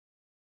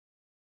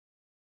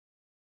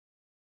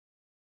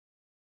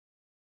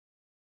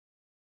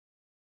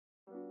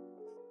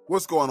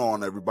What's going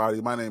on,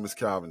 everybody? My name is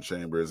Calvin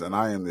Chambers, and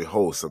I am the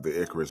host of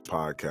the Icarus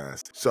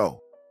Podcast.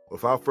 So,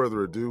 without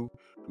further ado,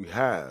 we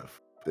have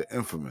the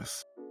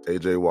infamous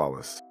AJ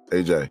Wallace.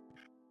 AJ, can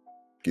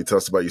you tell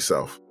us about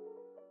yourself?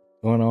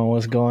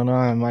 What's going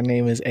on? My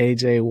name is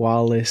AJ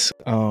Wallace.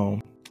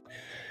 I'm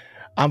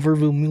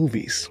review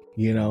movies,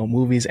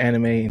 movies,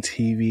 anime, and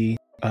TV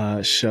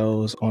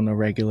shows on the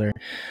regular.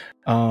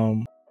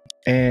 If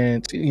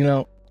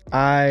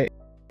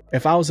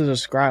I was to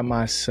describe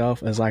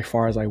myself as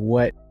far as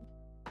what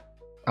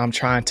I'm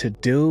trying to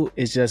do,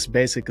 is just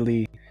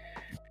basically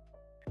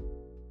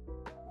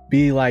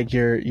be like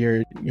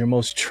your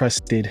most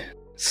trusted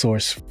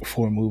source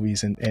for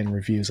movies and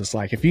reviews. It's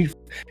like if you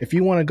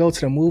want to go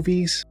to the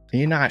movies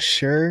and you're not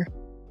sure,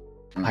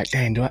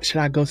 should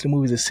I go to the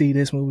movies to see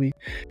this movie?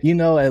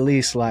 At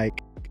least I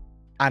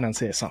done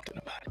said something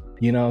about it.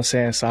 You know what I'm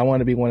saying? So I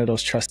want to be one of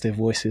those trusted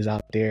voices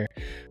out there.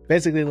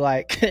 Basically,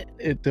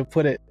 to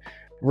put it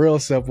real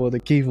simple, the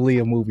Keith Lee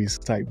of movies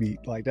type beat.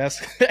 That's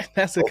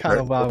the kind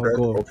of vibe I'm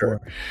going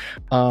for.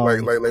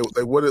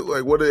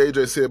 What did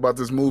AJ say about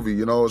this movie?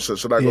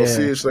 Should I go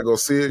see it? Should I go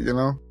see it?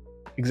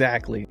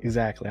 Exactly.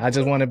 I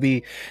just want to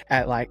be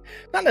at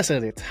not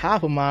necessarily the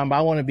top of mine, but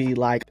I want to be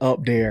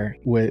up there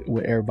with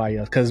everybody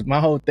else. Because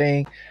my whole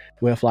thing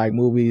with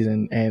movies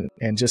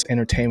and just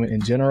entertainment in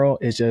general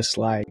is just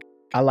I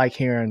like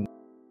hearing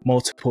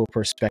multiple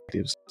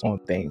perspectives on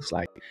things.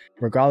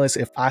 Regardless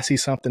if I see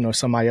something or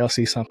somebody else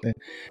sees something,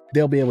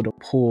 they'll be able to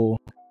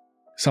pull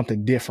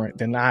something different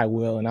than I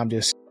will, and I'm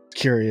just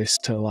curious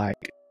to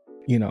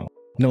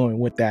knowing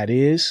what that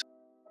is,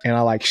 and I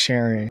like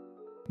sharing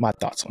my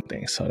thoughts on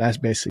things. So that's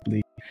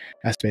basically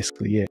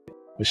it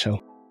for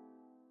sure.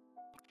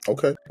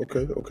 Okay.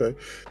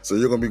 So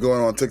you're gonna be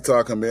going on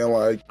TikTok and being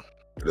like,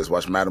 "Just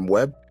watch Madam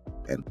Web,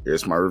 and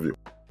here's my review."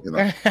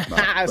 I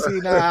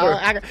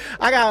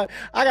got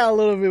a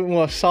little bit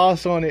more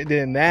sauce on it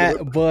than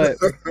that, but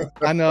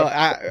I know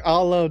I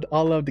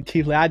love the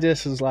Keith Lee. I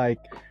just was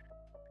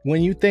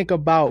when you think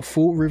about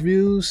food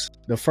reviews,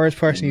 the first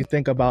person you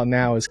think about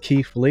now is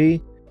Keith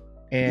Lee,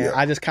 and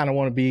I just kind of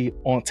want to be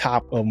on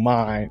top of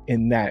mine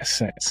in that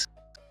sense,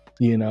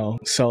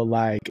 So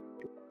like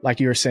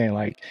you were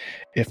saying,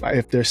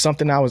 if there's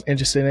something I was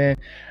interested in,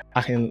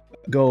 I can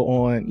go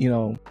on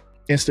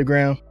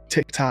Instagram,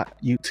 TikTok,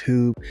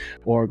 YouTube,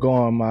 or go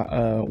on my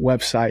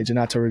website,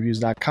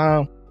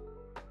 janatoreviews.com,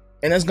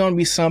 and there's going to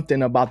be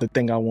something about the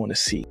thing I want to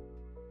see,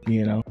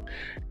 and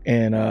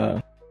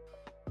I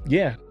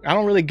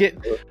don't really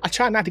I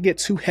try not to get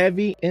too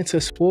heavy into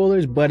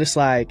spoilers, but it's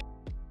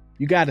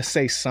you got to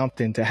say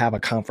something to have a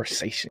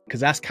conversation, because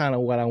that's kind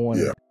of what I want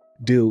to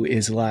do,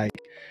 is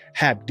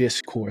have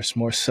discourse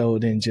more so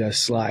than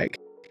just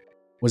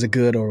was it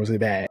good or was it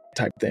bad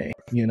type thing,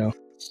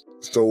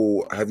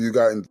 So have you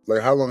gotten,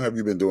 how long have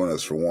you been doing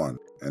this, for one?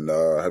 And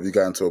have you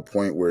gotten to a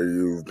point where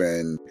you've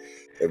been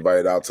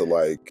invited out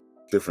to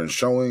different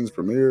showings,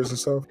 premieres and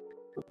stuff?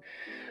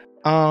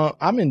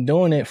 I've been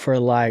doing it for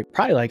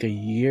probably a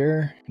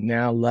year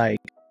now,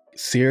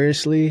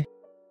 seriously,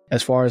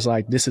 as far as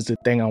this is the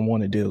thing I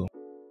want to do.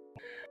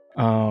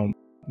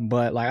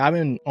 But I've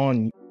been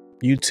on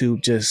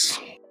YouTube just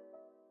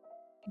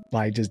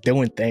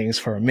doing things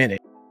for a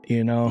minute,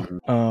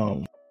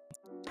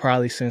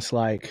 probably since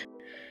my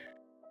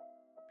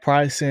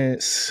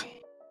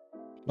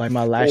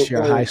last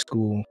year of high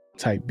school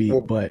type beat.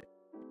 But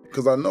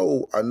because I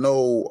know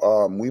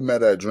we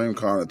met at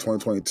DreamCon in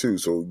 2022,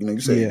 so you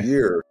say a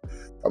year.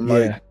 I'm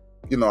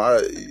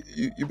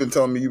you've been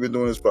telling me you've been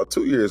doing this for about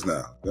 2 years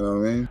now, you know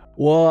what I mean?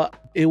 Well,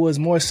 it was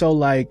more so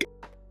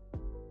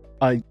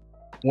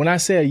when I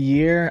say a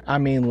year, I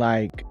mean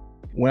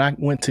when I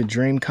went to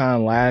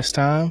DreamCon last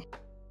time,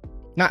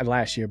 not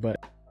last year,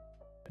 but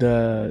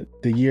the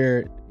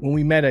year when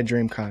we met at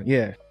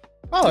DreamCon.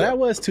 That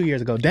was 2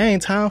 years ago. Dang,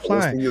 time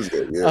flying. 2 years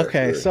ago.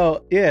 Okay,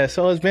 so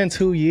it's been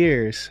 2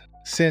 years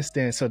since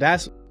then. So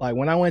that's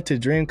when I went to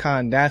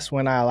DreamCon, that's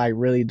when I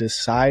really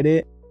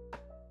decided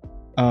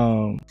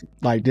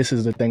this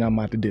is the thing I'm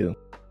about to do,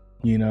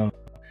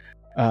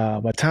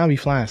 but time be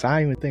flying, so I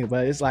don't even think.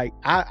 But it's when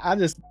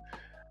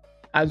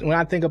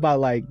I think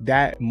about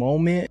that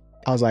moment,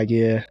 I was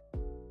that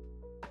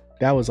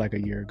was a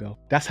year ago.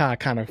 That's how I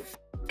kind of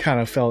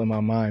felt in my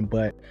mind.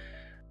 But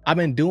I've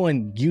been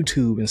doing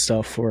YouTube and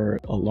stuff for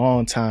a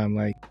long time.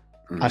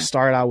 I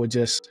started out with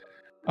just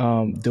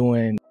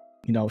doing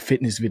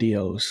fitness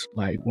videos,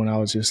 when I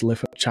was just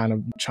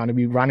trying to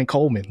be Ronnie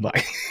Coleman.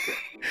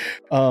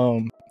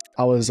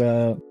 I was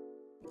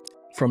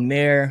from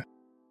there,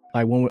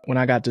 when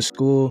I got to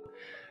school,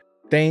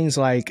 things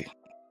I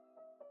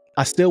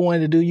still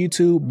wanted to do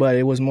YouTube, but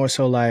it was more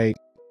so I'm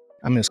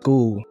in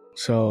school,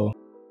 so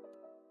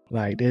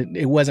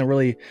it wasn't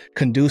really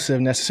conducive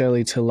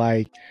necessarily to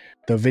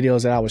the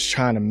videos that I was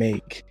trying to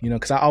make,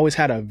 because I always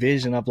had a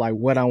vision of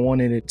what I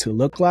wanted it to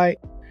look like,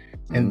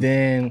 and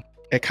then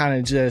it kind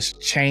of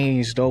just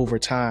changed over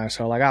time.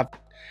 So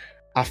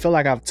I feel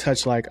like I've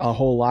touched a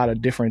whole lot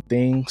of different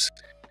things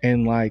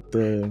in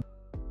the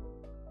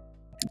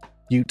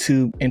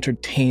YouTube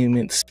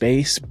entertainment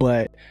space,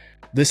 but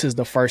this is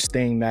the first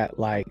thing that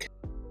like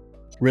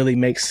really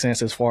makes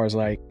sense as far as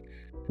like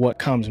what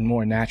comes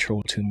more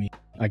natural to me,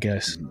 I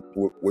guess.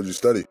 What'd you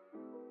study?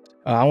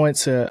 I went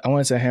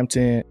to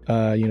Hampton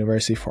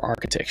University for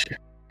architecture,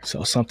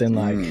 so something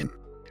like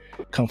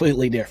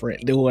completely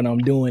different than what I'm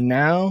doing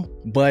now.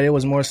 But it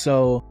was more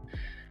so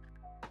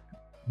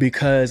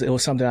because it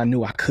was something I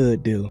knew I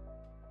could do.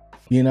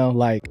 You know,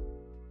 like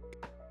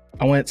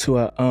I went to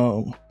like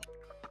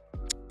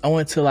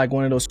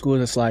one of those schools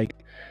that's like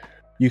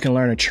you can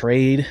learn a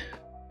trade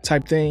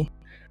type thing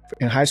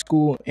in high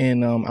school,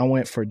 and I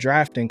went for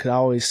drafting because I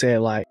always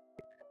said like,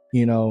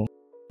 you know,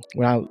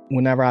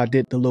 whenever I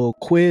did the little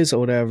quiz or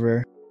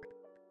whatever,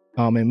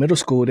 in middle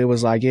school, it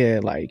was like, yeah,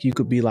 like you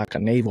could be like a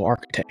naval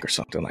architect or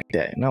something like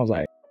that. And I was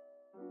like,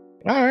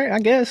 all right, I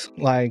guess,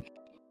 like,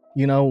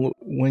 you know,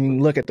 when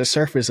you look at the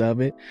surface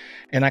of it,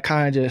 and I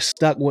kind of just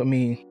stuck with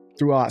me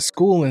throughout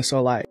school. And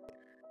so like,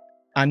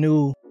 I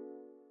knew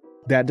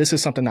that this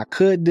is something I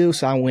could do.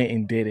 So I went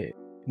and did it.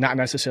 Not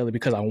necessarily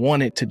because I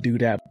wanted to do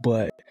that,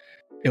 but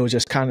it was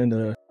just kind of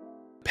the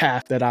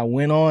path that I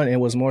went on. It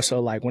was more so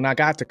like when I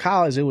got to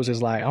college, it was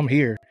just like, I'm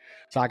here,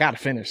 so I got to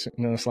finish.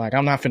 You know, it's like,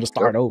 I'm not finna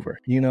start over,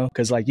 you know,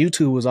 because like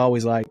YouTube was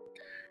always like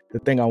the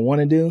thing I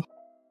want to do.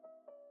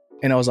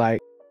 And I was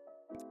like,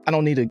 I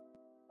don't need to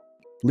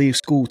leave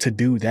school to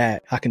do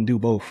that. I can do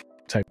both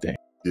type thing.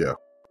 Yeah.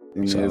 I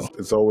mean, So-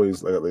 it's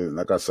always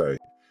like I say,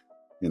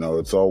 you know,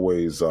 it's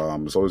always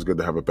good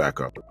to have a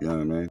backup. You know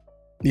what I mean?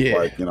 Yeah.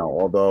 Like, you know,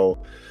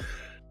 although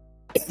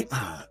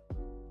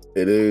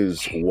it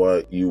is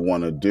what you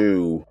want to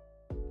do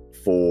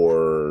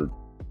for,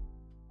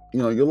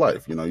 you know, your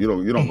life. You know, you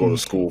don't go to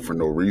school for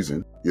no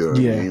reason. You know what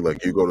I mean?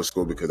 Like, you go to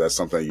school because that's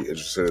something you're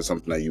interested in,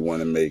 something that you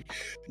want to make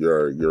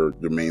your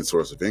main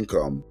source of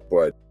income.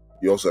 But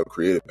you also have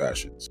creative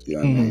passions. You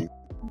know what I mean?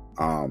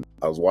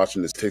 I was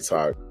watching this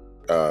TikTok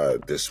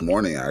this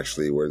morning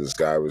actually, where this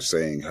guy was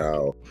saying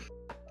how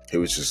it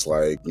was just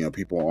like, you know,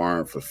 people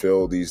aren't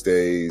fulfilled these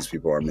days.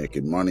 People aren't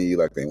making money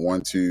like they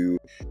want to.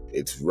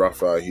 It's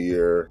rough out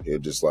here.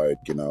 It's just like,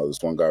 you know,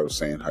 this one guy was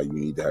saying how you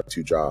need to have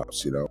two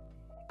jobs, you know,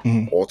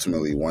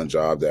 ultimately one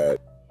job that,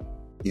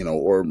 you know,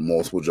 or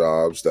multiple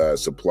jobs that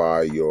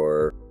supply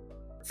your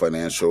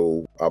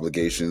financial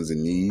obligations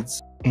and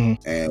needs,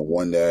 and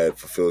one that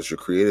fulfills your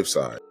creative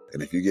side.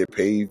 And if you get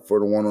paid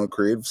for the one on the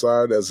creative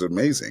side, that's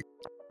amazing.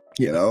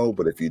 You know,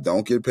 but if you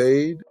don't get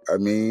paid, I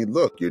mean,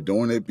 look, you're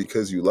doing it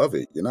because you love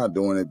it. You're not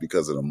doing it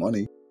because of the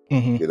money.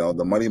 You know,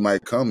 the money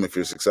might come if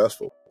you're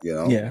successful, you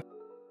know? Yeah.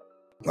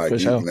 Like,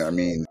 you know, I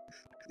mean,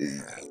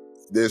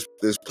 there's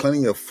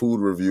plenty of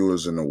food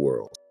reviewers in the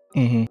world,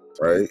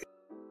 right?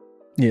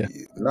 Yeah.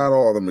 Not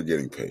all of them are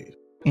getting paid,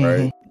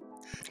 right?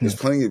 There's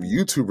plenty of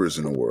YouTubers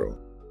in the world.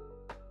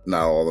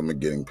 Not all of them are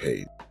getting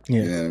paid.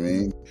 You know what I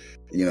mean?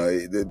 You know,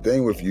 the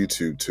thing with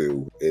YouTube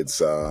too,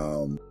 it's,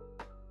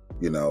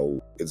 you know,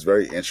 it's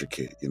very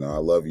intricate. You know, I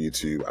love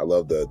YouTube. I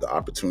love the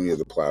opportunity of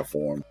the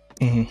platform.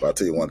 But I'll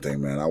tell you one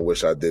thing, man. I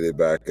wish I did it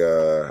back.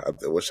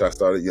 I wish I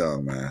started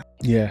young, man.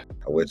 Yeah.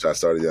 I wish I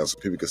started young so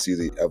people could see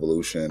the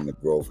evolution, the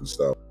growth and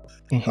stuff.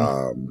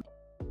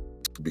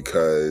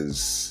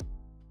 Because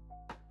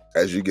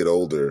as you get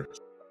older,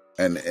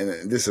 and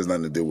this has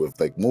nothing to do with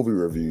like movie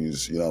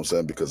reviews, you know what I'm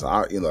saying? Because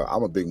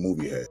I'm a big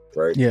movie head,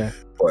 right? Yeah.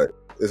 But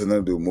this has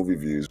nothing to do with movie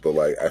reviews. But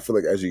like, I feel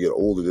like as you get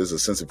older, there's a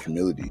sense of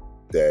humility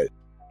that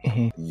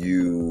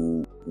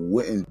you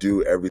wouldn't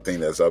do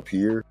everything that's up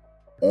here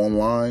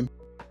online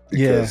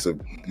because of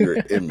your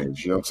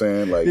image. You know what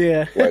I'm saying? Like,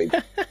 like,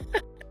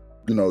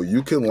 you know,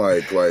 you can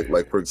like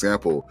for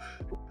example,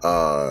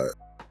 I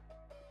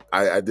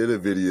did a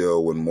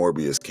video when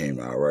Morbius came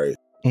out, right?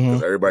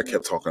 Because everybody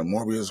kept talking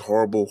Morbius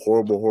horrible.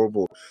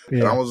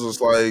 And I was just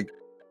like,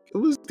 it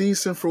was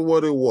decent for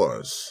what it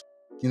was.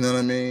 You know what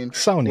I mean?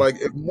 Sony. Like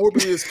if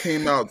Morbius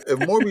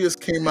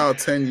came out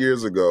 10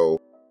 years ago,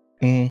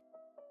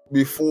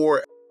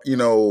 before, you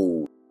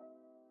know,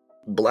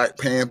 Black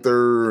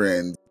Panther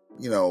and,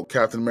 you know,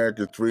 Captain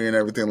America 3 and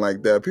everything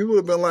like that, people would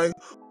have been like,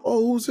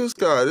 oh, who's this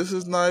guy? This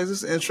is nice.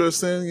 This is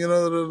interesting, you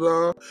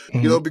know,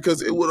 you know,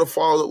 because it would have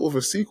followed up with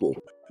a sequel.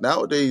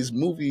 Nowadays,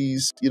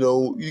 movies, you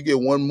know, you get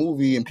one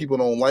movie and people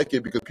don't like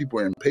it because people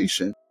are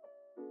impatient.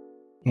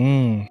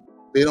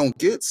 They don't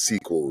get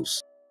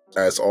sequels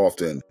as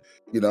often,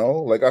 you know?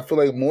 Like, I feel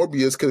like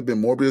Morbius could have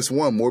been Morbius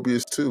 1,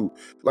 Morbius 2.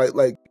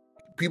 Like,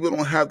 people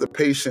don't have the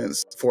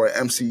patience for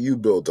an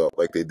MCU build-up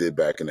like they did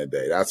back in the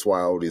day. That's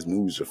why all these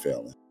movies are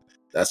failing.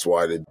 That's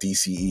why the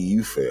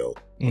DCEU failed.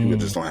 People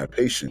just don't have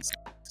patience.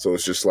 So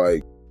it's just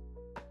like,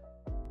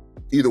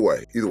 either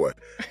way.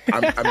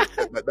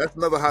 That's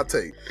another hot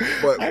take.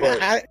 But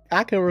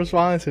I can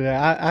respond to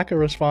that. I can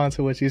respond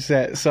to what you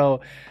said. So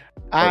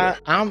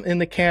I'm in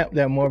the camp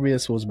that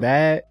Morbius was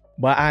bad,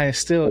 but I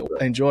still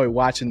enjoy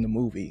watching the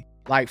movie.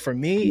 Like for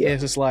me,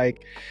 it's just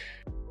like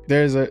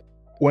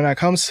when it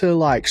comes to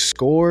like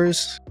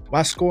scores,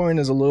 my scoring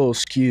is a little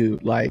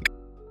skewed. Like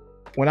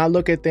when I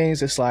look at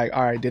things, it's like,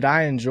 all right, did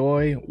I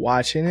enjoy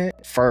watching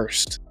it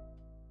first?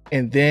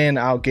 And then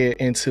I'll get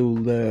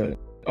into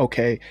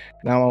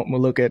now I'm gonna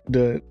look at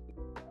the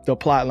the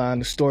plot line,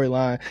 the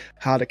storyline,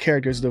 how the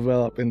characters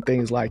develop and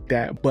things like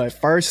that. But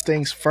first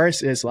things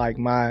first is like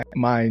my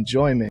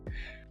enjoyment.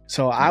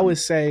 So I would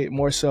say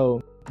more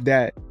so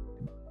that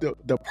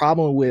the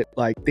problem with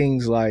like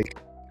things like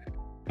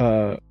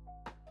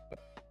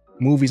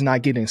movies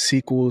not getting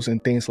sequels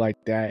and things like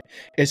that,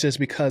 it's just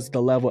because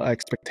the level of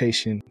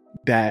expectation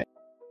that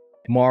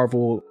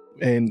Marvel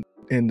and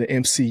the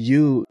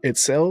MCU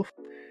itself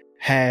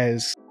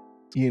has,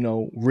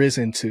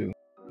 risen to.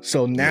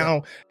 So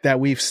now that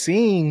we've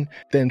seen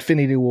the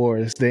Infinity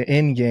Wars, the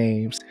End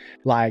Games,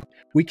 like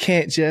we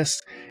can't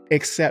just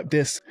accept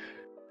this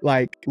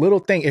like little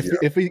thing.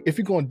 If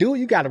you're gonna do it,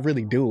 you got to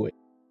really do it.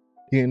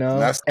 And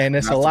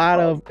it's a lot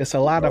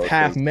of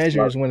half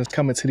measures when it's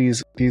coming to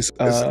these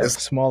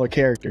smaller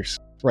characters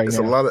right now. It's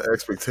a lot of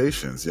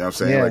expectations. You know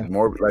what I'm saying? Yeah. Like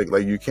more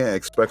like you can't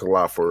expect a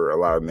lot for a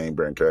lot of name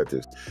brand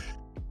characters.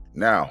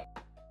 Now,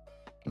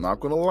 I'm not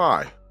gonna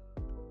lie.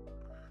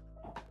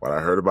 What I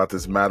heard about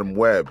this Madam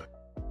Web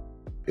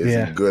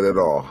isn't good at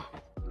all.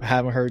 I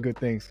haven't heard good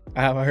things.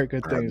 I have not heard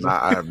good things.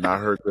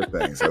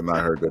 I've not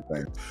heard good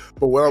things.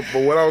 But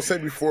what I was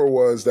saying before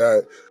was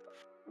that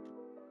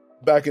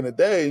back in the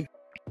day,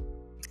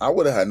 I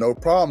would have had no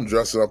problem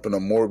dressing up in a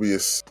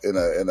Morbius in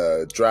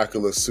a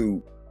Dracula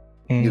suit,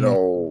 in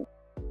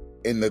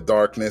the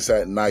darkness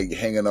at night,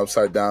 hanging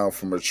upside down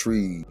from a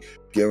tree,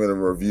 giving a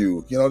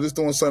review. Just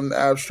doing something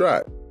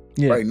abstract.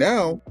 Yeah. Right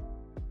now,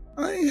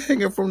 I ain't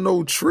hanging from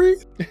no tree.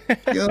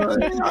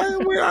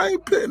 I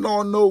ain't putting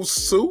on no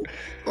suit.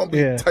 Gonna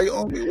be tight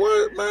on me.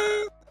 What,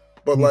 man?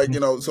 But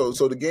so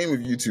the game of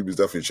YouTube has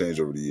definitely changed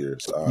over the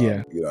years.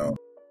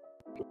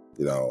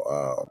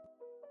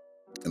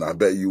 And I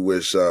bet you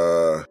wish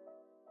you're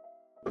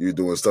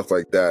doing stuff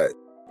like that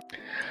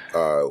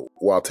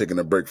while taking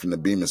a break from the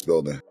Bemis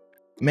building.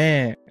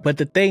 Man, but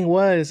the thing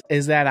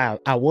is that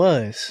I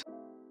was.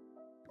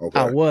 Okay.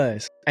 I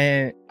was.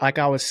 And like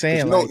I was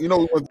saying, we went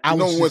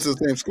to the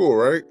same school,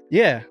 right?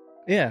 Yeah.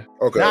 Okay.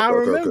 Now,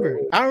 okay.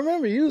 I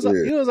remember you was an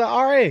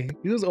RA.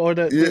 You was or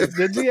the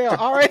GL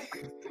RA.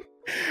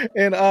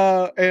 and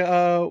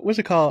what's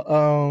it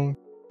called?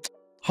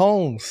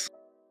 Holmes.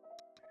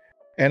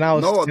 And I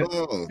was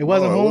it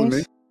wasn't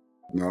Holmes?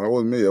 No, that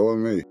wasn't me.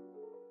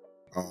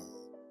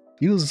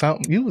 You was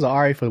an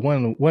RA for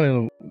one of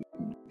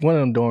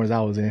them dorms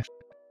I was in.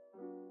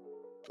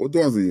 What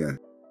dorms were you in?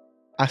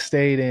 I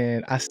stayed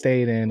in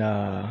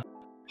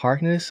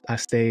Harkness. I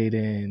stayed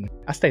in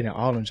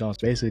all them joints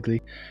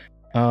basically.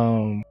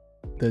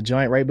 The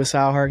joint right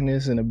beside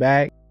Harkness in the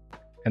back,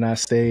 and I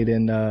stayed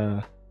in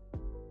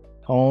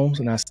Holmes,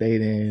 and I stayed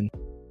in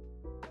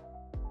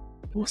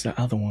what's the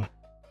other one?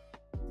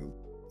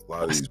 A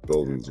lot of these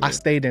buildings. I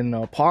stayed in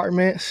the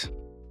apartments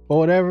or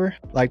whatever,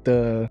 like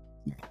the.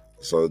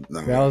 So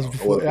that was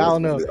before. I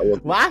don't know.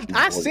 Well,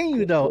 I seen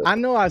you though. I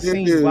know I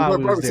seen you while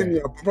we was there. Seen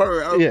you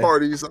at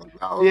parties.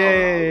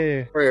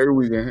 Every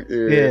weekend.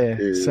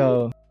 Yeah.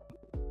 So,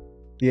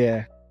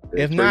 yeah.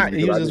 If not,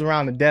 you was just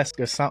around the desk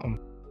or something.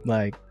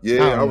 Like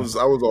I was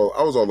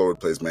all over the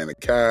place, man. A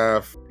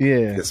calf.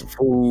 Yeah. Get some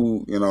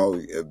food.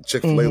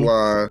 Chick-fil-A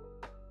line.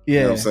 Yeah. You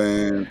know what I'm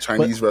saying?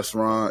 Chinese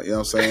restaurant. You know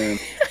what I'm saying?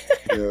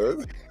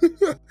 The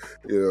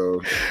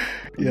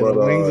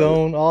Wing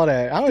Zone, all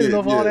that. I don't even know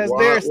if all that's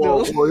there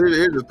still. Well,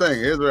 here's the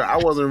thing. I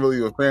wasn't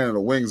really a fan of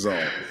the Wing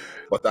Zone,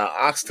 but that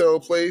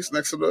oxtail place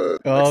next to the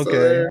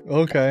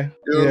okay.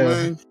 You know what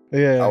I mean?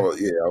 Yeah. I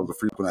was a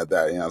frequent at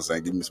that. You know what I'm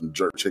saying? Give me some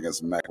jerk chicken,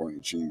 some macaroni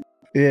and cheese.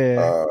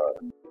 Yeah.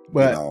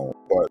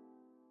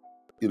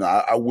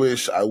 I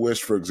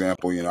wish, for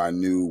example, I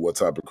knew what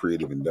type of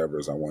creative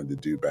endeavors I wanted to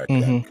do back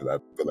then, because I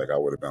feel like I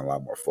would have been a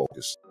lot more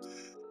focused.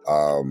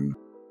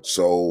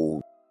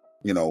 So,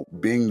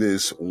 being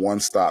this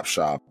one-stop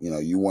shop,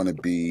 you want to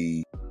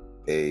be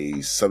a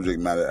subject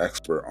matter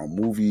expert on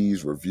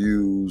movies,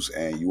 reviews,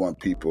 and you want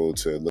people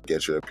to look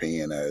at your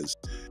opinion as,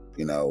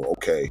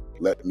 okay,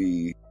 let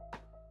me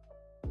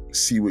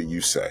see what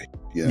you say.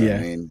 You know what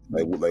I mean?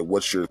 Like,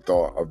 what's your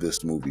thought of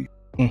this movie?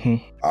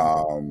 Can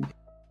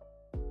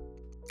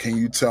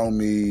you tell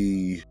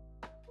me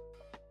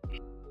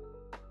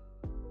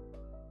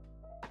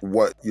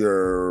what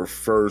your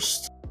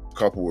first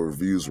couple of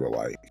reviews were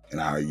like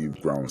and how you've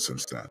grown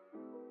since then?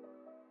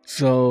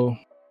 So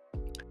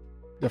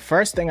the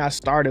first thing I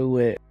started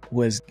with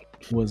was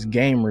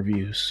game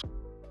reviews.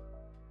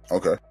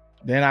 Okay.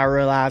 Then I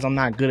realized I'm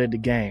not good at the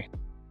game.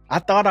 I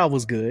thought I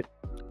was good,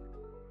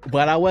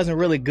 but I wasn't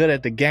really good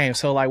at the game.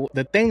 So like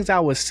the things I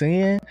was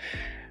seeing,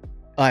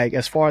 like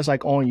as far as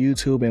like on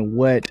YouTube and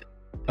what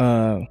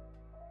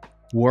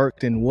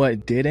worked and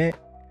what didn't,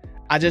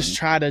 I just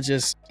try to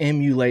just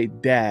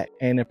emulate that,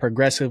 and then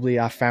progressively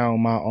I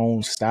found my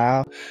own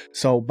style.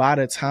 So by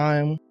the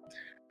time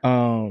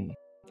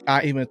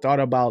I even thought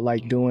about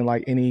like doing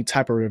like any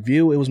type of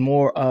review, it was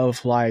more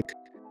of like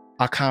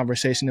a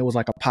conversation. It was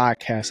like a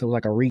podcast. It was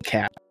like a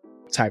recap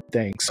type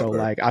thing. So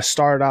like I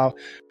started out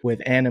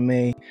with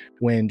anime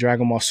when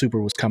Dragon Ball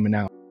Super was coming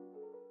out,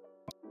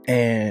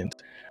 and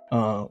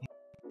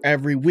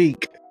every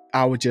week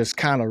I would just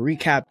kind of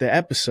recap the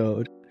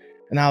episode,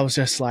 And I was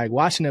just like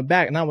watching it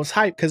back, and I was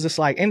hyped because it's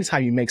like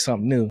anytime you make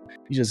something new,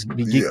 you just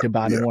be geeked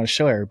about it and want to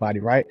show everybody,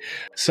 right?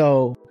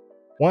 So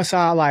once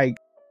I like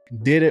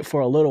did it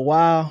for a little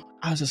while,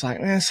 I was just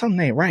like, man, something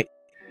ain't right.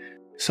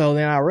 So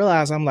then I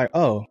realized, I'm like,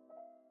 oh,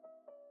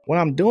 what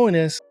I'm doing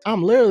is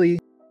I'm literally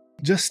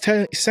just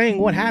saying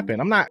what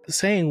happened. I'm not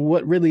saying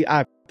what really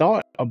I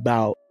thought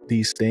about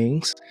these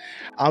things.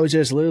 I was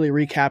just literally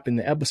recapping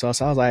the episode.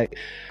 So I was like,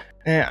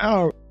 man,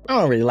 I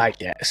don't really like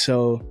that.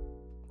 So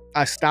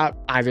I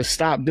just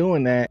stopped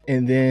doing that.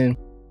 And then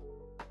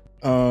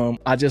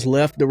I just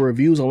left the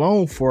reviews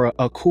alone for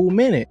a cool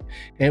minute,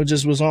 and it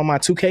just was on my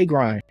 2K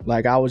grind.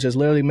 Like I was just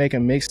literally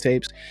making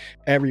mixtapes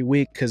every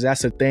week, because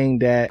that's the thing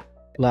that,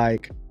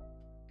 like,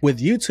 with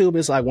YouTube,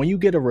 it's like when you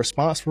get a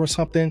response for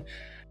something,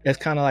 it's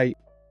kind of like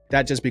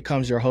that just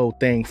becomes your whole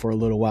thing for a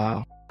little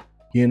while,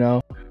 you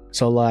know?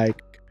 So like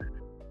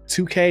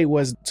 2K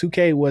was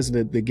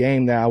the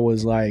game that I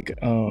was like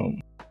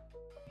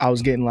I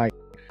was getting like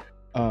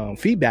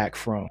feedback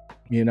from,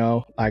 you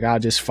know? Like I'll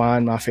just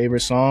find my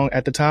favorite song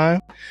at the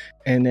time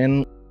and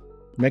then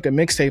make a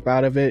mixtape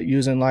out of it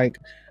using like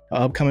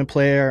an upcoming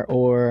player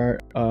or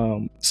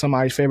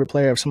somebody's favorite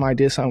player. If somebody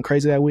did something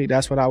crazy that week,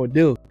 that's what I would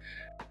do.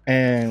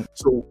 And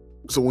so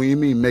when you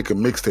mean make a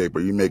mixtape,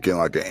 are you making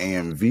like an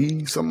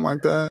AMV, something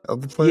like that,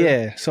 of the player?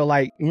 Yeah. So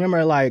like,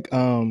 remember like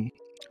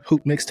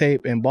Hoop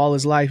Mixtape and Ball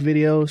is Life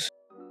videos,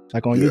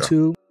 like on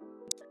YouTube?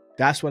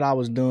 That's what I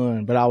was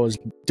doing, but I was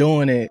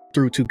doing it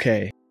through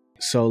 2K.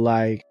 So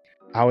like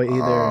I would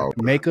either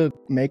make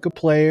a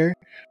player,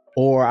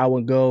 or I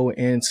would go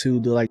into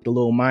the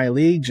little My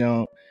League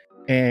jump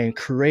and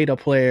create a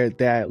player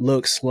that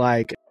looks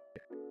like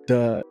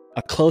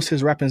a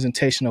closest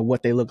representation of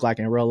what they look like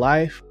in real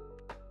life.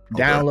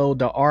 Download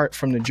the art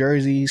from the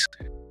jerseys,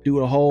 do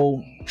the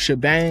whole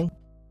shebang,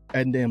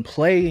 and then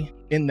play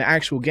in the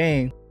actual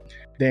game.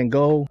 Then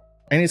go,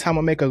 anytime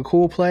I make a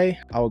cool play,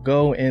 I would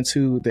go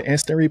into the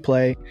instant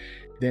replay.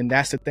 Then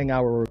that's the thing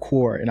I would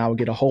record, and I would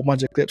get a whole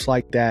bunch of clips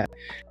like that,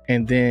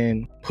 and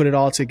then put it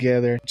all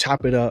together,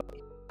 chop it up,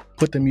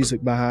 put the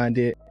music behind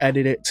it,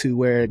 edit it to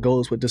where it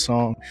goes with the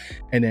song,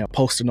 and then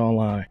post it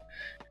online.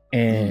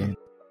 And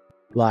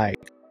like,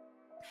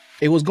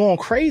 it was going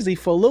crazy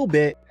for a little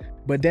bit,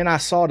 but then I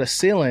saw the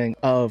ceiling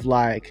of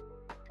like,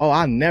 oh,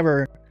 I'll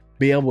never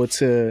be able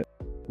to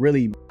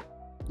really,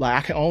 like, I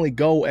can only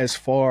go as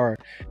far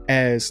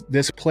as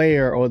this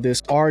player or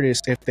this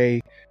artist, if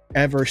they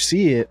ever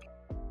see it,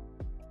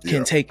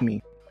 can take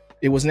me.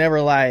 It was never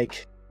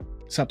like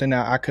something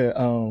that I could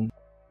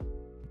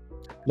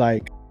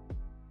like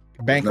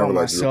bank on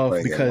myself,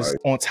 because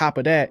on top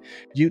of that,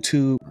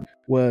 YouTube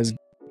was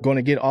going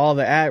to get all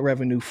the ad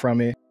revenue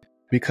from it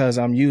because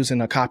I'm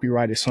using a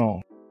copyrighted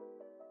song.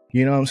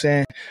 You know what I'm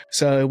saying?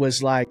 So it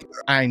was like,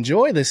 I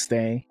enjoy this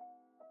thing,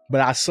 but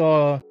I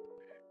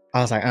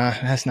was like,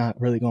 that's not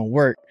really going to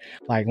work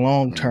like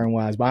long term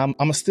wise, but I'm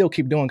gonna still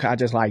keep doing it 'cause I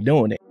just like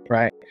doing it.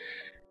 Right.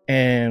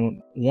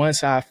 And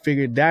once I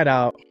figured that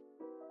out,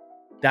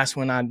 that's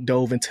when I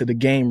dove into the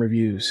game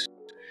reviews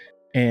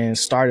and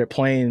started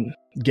playing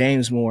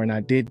games more. And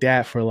I did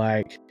that for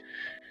like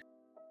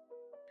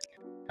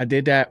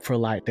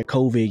the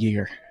COVID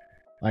year.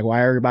 Like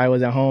while everybody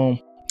was at home,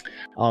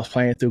 I was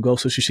playing through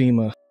Ghost of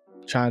Tsushima,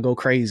 trying to go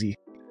crazy,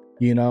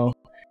 you know?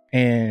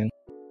 And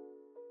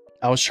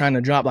I was trying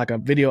to drop like a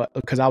video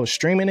because I was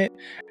streaming it,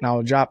 and I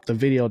would drop the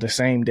video the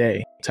same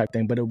day type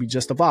thing, but it would be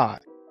just a VOD.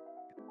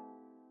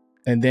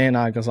 And then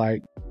I was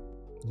like,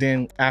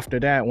 then after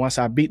that, once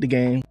I beat the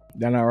game,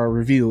 then I would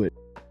review it,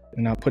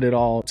 and I put it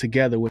all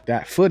together with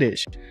that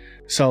footage.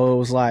 So it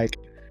was like,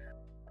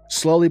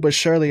 slowly but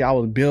surely, I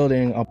was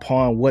building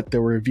upon what the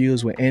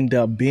reviews would end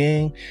up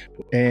being,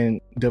 and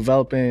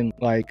developing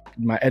like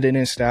my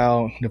editing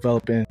style,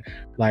 developing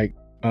like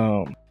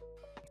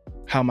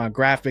how my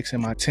graphics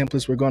and my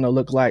templates were going to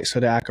look like, so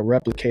that I could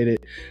replicate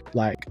it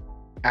like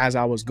as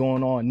I was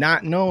going on,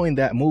 not knowing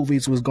that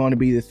movies was going to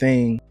be the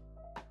thing.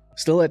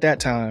 Still at that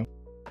time,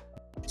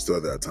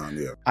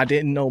 yeah. I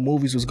didn't know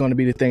movies was going to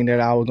be the thing that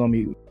I was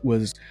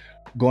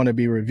going to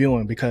be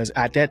reviewing, because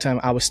at that time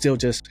I was still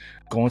just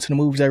going to the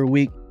movies every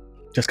week,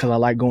 just because I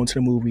like going to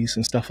the movies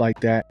and stuff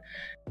like that.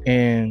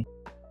 And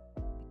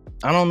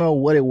I don't know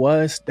what it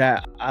was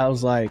that I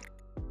was like,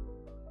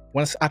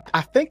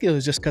 I think it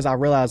was just because I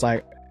realized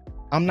like,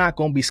 I'm not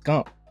going to be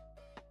skunked.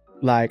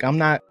 Like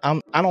I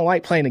don't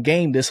like playing the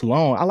game this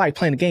long. I like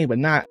playing the game, but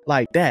not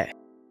like that,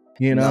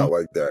 you know? Not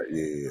like that.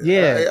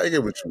 Yeah. I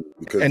get what you mean,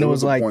 because and there it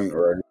was a like, point,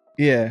 right?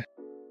 Yeah.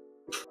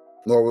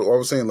 No, I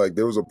was saying like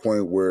there was a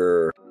point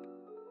where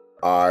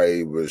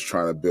I was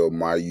trying to build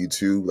my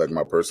YouTube, like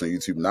my personal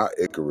YouTube, not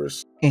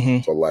Icarus,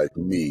 but like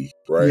me,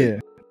 right?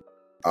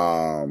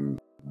 Yeah.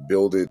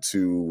 Build it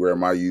to where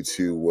my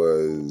YouTube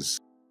was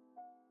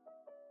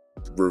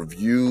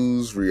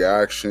reviews,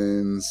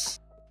 reactions,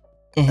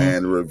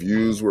 and the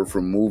reviews were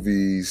from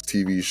movies,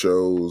 TV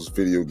shows,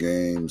 video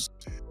games,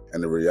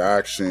 and the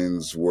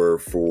reactions were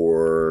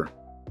for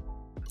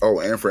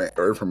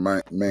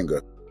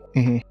manga.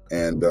 And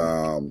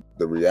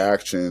the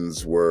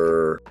reactions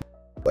were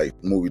like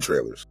movie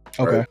trailers.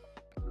 Okay. Right?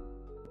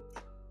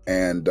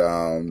 And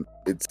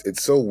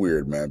it's so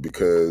weird, man,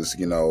 because,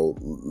 you know,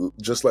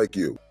 just like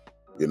you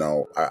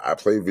know, I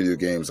play video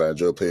games. I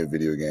enjoy playing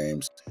video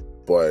games.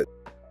 But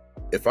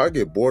if I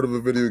get bored of a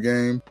video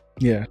game,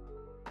 yeah,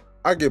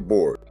 I get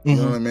bored. You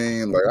know what I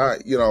mean?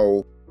 Like, you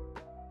know,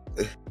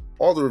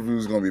 all the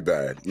reviews are gonna be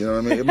bad. You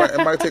know what I mean? It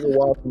might take a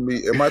while for me.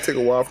 It might take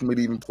a while for me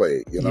to even play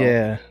it. You know?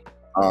 Yeah.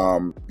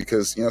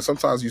 Because, you know,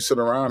 sometimes you sit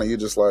around and you're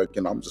just like,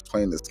 you know, I'm just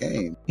playing this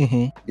game.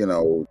 You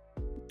know,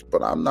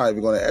 but I'm not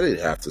even going to edit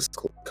half this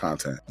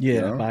content. Yeah,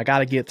 you know? but I got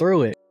to get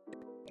through it.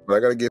 But I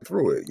got to get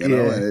through it. You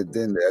know, and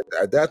then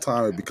at that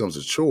time it becomes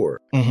a chore.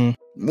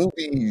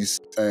 Movies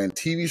and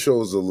TV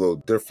shows are a little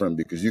different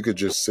because you could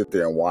just sit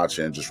there and watch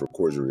it and just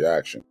record your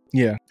reaction.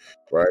 Yeah.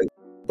 Right.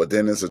 But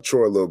then it's a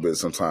chore a little bit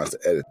sometimes to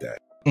edit that.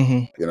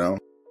 You know.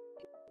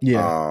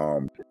 Yeah.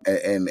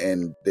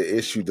 And the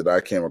issue that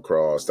I came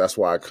across, that's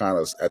why I kind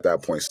of at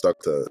that point stuck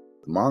to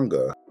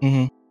manga.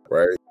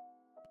 Right.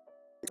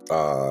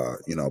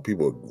 You know,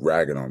 people are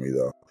ragging on me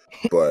though,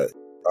 but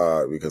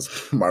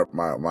because my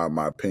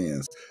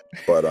opinions,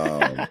 but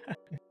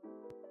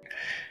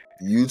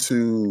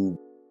YouTube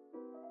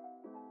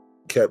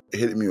kept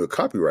hitting me with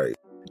copyright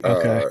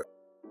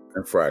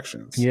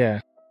infractions. Yeah,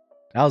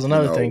 that was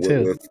another thing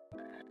too.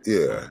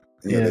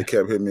 They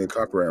kept hitting me with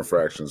copyright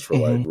infractions for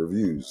like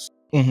reviews.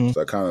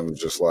 So I kind of was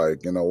just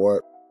like, you know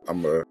what,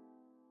 I'm gonna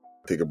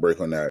take a break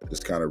on that,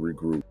 just kind of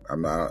regroup. I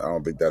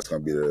don't think that's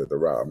gonna be the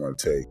route I'm gonna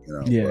take. You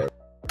know. Yeah. But,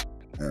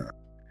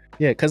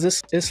 because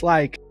it's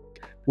like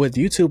with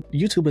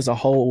YouTube is a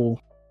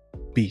whole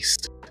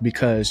beast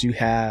because you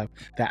have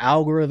the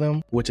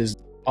algorithm, which is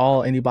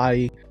all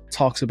anybody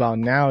talks about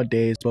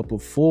nowadays. But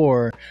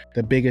before,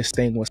 the biggest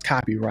thing was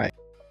copyright,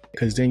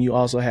 because then you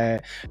also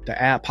had the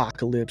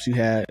apocalypse. You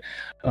had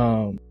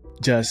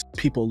just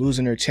people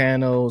losing their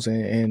channels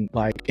and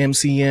like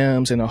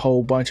MCMs and a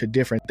whole bunch of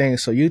different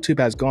things. So YouTube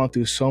has gone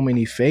through so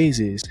many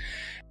phases,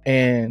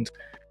 and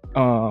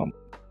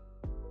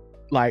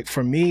like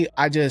for me,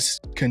 I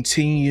just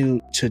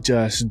continued to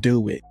just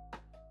do it.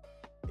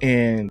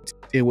 And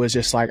it was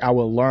just like I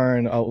would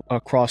learn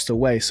across the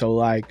way. So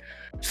like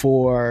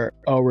for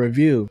a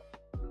review,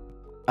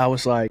 I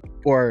was like,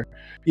 for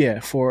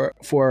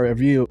a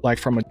review, like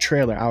from a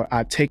trailer,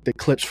 I take the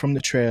clips from the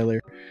trailer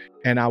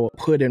and I would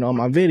put it on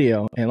my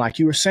video. And like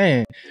you were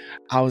saying,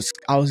 I was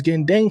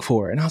getting dinged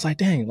for it. And I was like,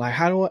 dang, like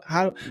how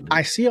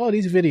I see all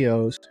these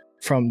videos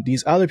from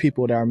these other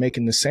people that are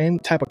making the same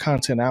type of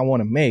content I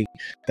want to make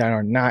that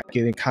are not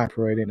getting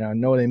copyrighted, and I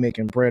know they're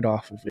making bread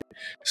off of it.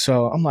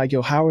 So I'm like,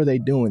 yo, how are they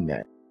doing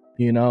that?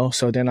 You know?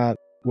 So then I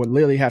would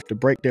literally have to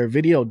break their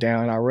video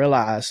down. I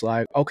realized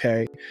like,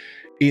 okay,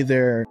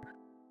 either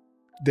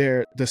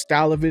the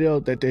style of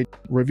video that they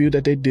review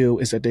that they do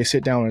is that they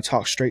sit down and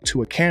talk straight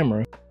to a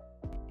camera,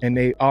 and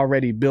they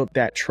already built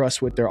that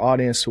trust with their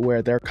audience to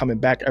where they're coming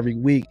back every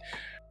week,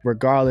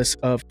 regardless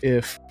of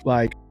if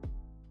like,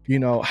 you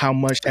know, how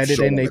much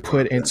editing they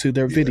put into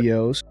their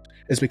videos.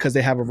 Is because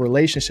they have a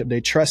relationship.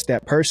 They trust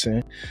that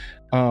person,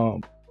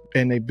 and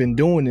they've been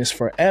doing this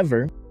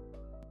forever.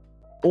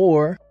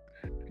 Or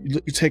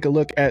you take a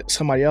look at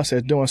somebody else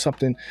that's doing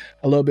something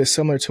a little bit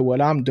similar to what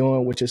I'm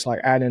doing, which is like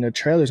adding the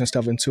trailers and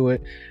stuff into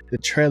it. The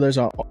trailers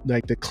are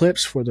like the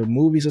clips for the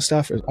movies and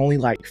stuff is only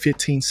like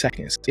 15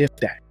 seconds, if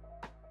that.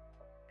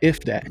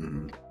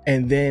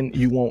 And then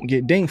you won't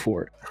get dinged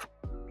for it.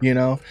 You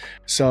know,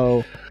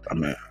 so I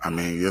mean,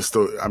 you're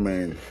still. I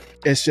mean,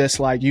 it's just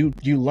like you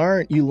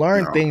learn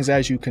things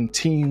as you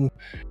continue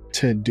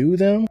to do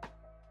them,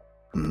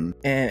 and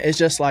it's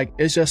just like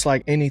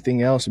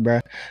anything else,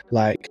 bruh.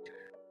 Like,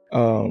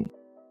 over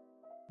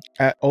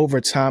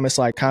time, it's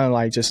like kind of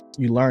like just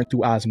you learn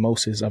through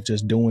osmosis of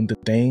just doing the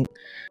thing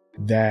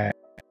that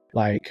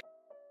like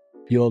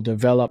you'll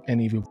develop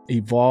and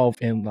evolve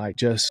in like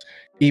just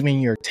even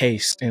your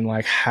taste and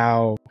like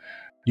how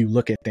you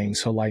look at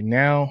things. So like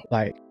now,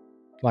 like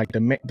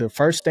the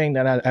first thing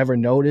that I ever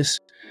noticed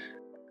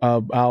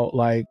about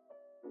like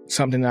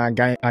something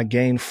that I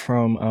gained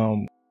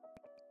from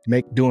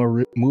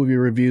doing movie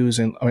reviews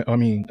and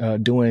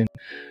doing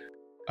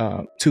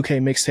 2K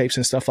mixtapes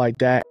and stuff like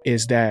that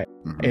is that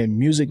in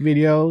music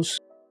videos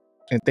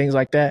and things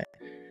like that,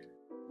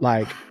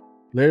 like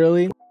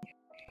literally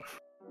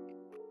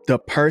the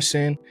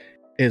person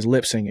is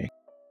lip singing.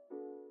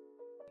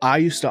 I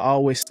used to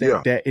always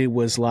think that it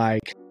was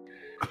like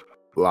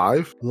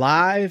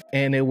live,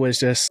 and it was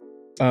just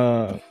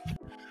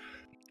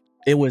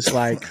it was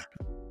like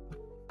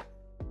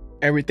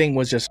everything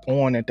was just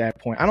on at that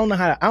point. I don't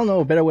know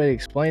a better way to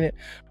explain it,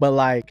 but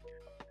like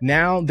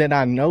now that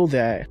I know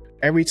that,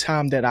 every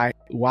time that I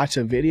watch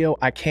a video,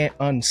 I can't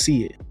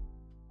unsee it.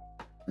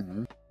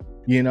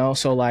 You know,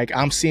 so like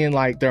I'm seeing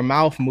like their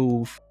mouth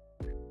move,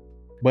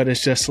 but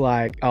it's just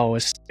like, oh,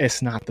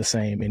 it's not the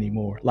same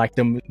anymore. Like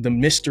the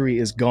mystery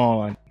is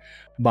gone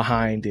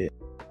behind it,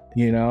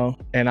 you know?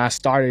 And I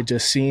started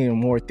just seeing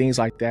more things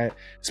like that,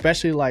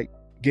 especially like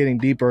getting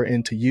deeper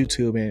into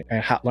YouTube and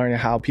learning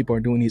how people are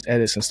doing these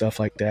edits and stuff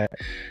like that.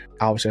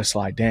 I was just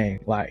like, dang,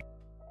 like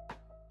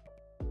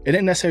it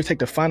didn't necessarily take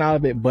the fun out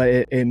of it, but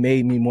it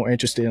made me more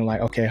interested in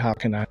like, okay, how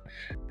can I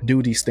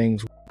do these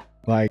things,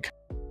 like,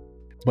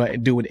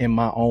 but do it in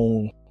my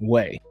own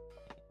way,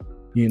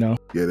 you know?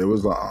 Yeah, there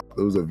was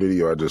a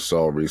video I just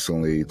saw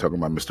recently talking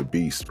about Mr.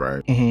 Beast,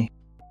 right? Mm-hmm.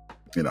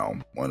 You know,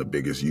 one of the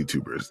biggest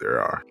YouTubers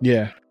there are.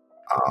 Yeah.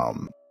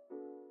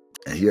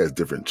 And he has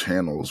different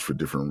channels for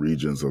different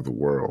regions of the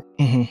world.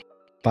 Mm-hmm.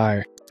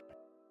 Fire.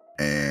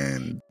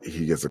 And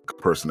he gets a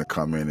person to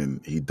come in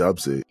and he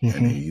dubs it, Mm-hmm.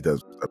 and he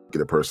does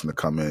get a person to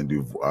come in and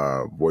do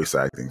voice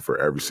acting for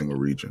every single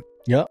region.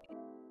 Yep.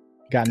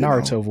 Got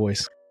Naruto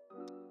voice.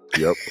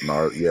 Yep.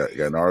 Got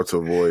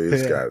Naruto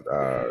voice, got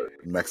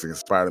Mexican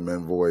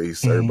Spider-Man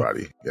voice,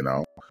 everybody, you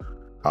know.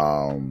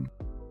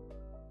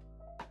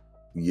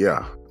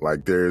 Yeah,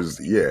 like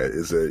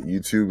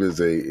YouTube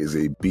is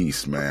a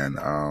beast, man.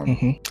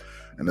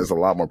 And there's a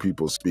lot more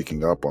people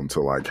speaking up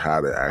onto like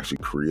how to actually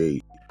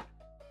create.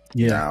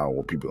 Yeah. Now,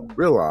 what people don't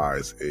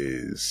realize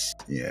is,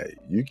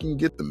 you can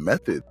get the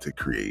method to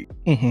create,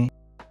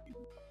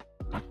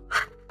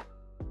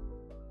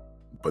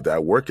 but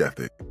that work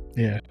ethic,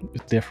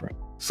 it's different.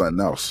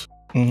 Something else,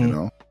 you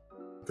know,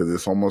 because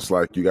it's almost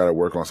like you got to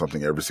work on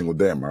something every single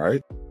day. Am I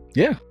right?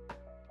 Yeah,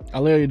 I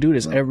literally do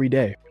this every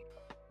day.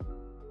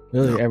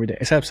 Literally every day,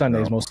 except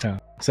Sundays most of the time.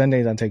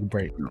 Sundays I take a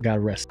break,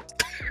 gotta rest.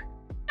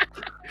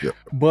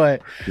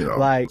 But you know,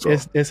 like, so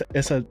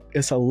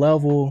it's a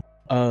level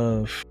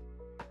of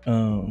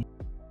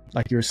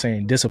like you were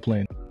saying,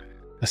 discipline,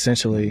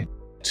 essentially,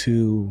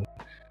 to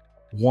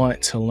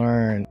want to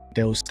learn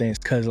those things.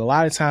 Because a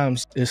lot of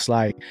times it's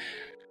like,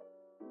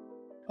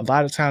 a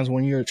lot of times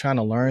when you're trying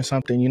to learn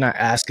something, you're not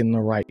asking the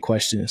right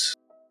questions,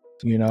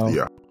 you know?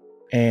 Yeah.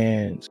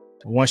 And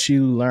once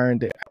you learn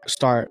to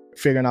start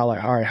figuring out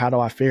like, all right, how do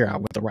I figure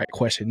out what the right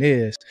question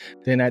is?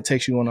 Then that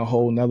takes you on a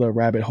whole nother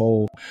rabbit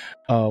hole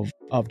of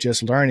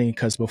just learning.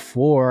 Because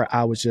before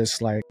I was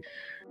just like,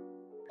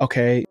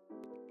 okay,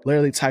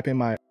 literally typing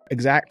my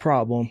exact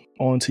problem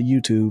onto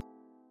YouTube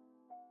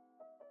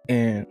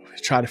and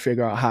try to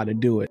figure out how to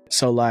do it.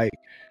 So like,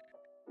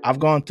 I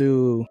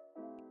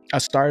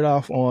started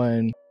off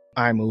on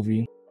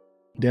iMovie,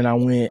 then I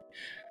went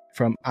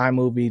from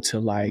iMovie to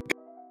like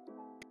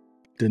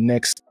the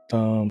next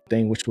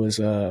thing, which was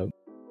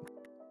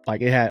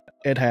like it had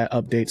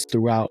updates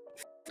throughout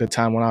the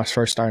time when I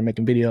first started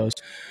making videos.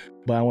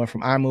 But I went from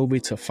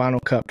iMovie to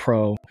Final Cut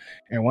Pro.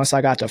 And once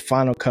I got to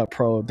Final Cut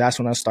Pro, that's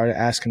when I started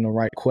asking the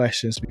right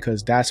questions,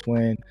 because that's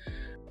when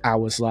I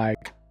was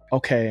like,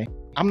 okay,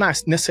 I'm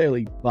not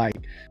necessarily like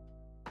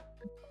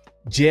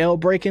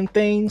jailbreaking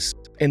things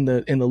in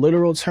the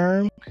literal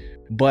term,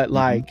 but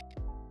like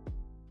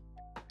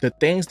the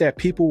things that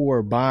people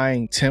were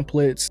buying,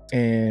 templates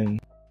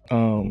and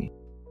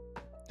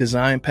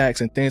design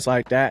packs and things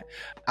like that,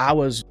 I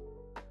was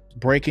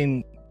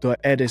breaking the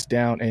edits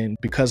down, and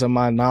because of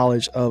my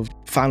knowledge of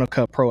Final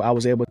Cut Pro, I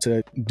was able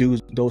to do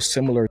those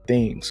similar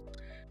things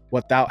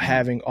without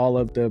having all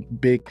of the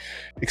big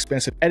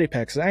expensive edit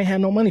packs. I ain't had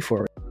no money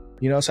for it,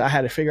 you know, so I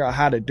had to figure out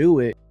how to do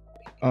it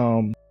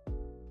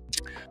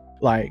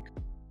like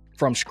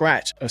from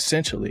scratch,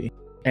 essentially.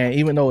 And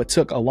even though it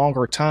took a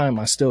longer time,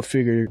 I still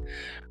figured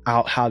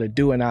out how to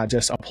do it, and I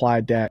just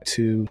applied that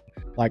to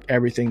like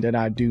everything that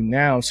I do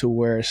now, to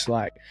where it's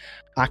like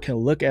I can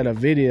look at a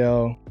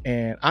video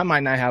and I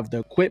might not have the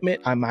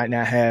equipment, I might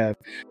not have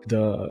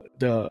the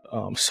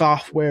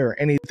software or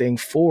anything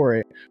for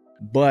it,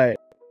 but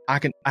I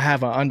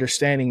have an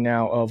understanding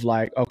now of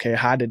like, okay,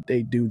 how did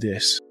they do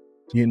this,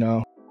 you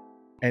know?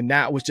 And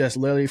that was just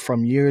literally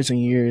from years and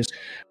years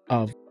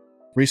of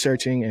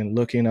researching and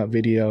looking up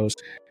videos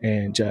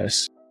and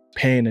just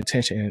paying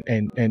attention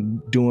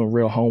and doing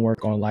real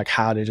homework on like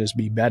how to just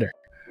be better,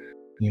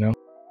 you know?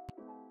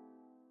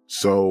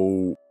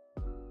 So,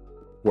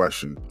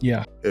 question.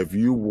 Yeah. If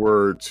you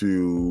were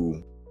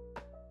to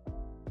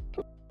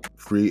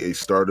create a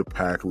starter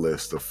pack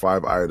list of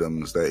 5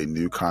 items that a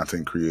new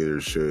content creator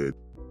should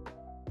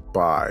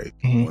buy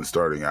when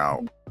starting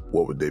out,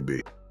 what would they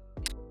be?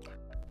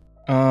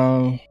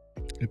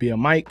 It'd be a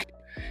mic.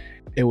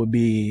 It would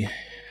be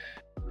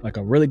like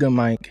a really good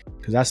mic,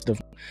 because if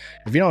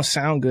you don't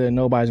sound good,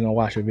 nobody's gonna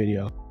watch your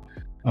video.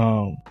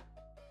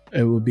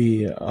 It would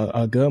be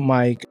a good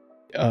mic,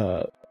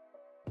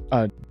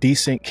 a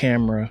decent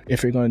camera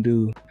if you're going to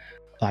do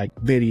like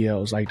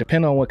videos, like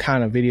depending on what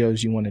kind of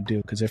videos you want to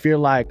do. Because if you're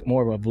like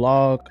more of a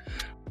vlog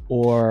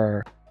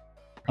or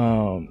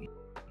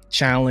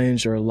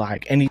challenge or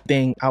like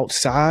anything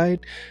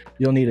outside,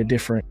 you'll need a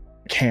different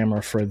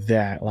camera for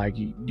that. Like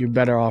you're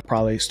better off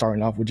probably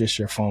starting off with just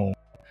your phone,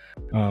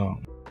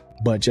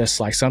 but just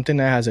like something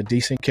that has a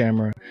decent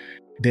camera.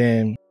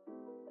 Then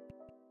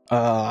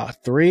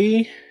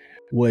 3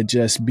 would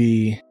just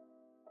be,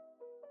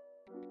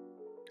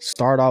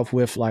 start off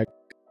with like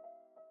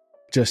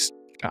just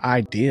an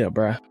idea,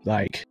 bruh.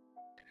 Like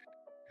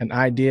an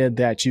idea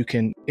that you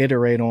can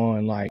iterate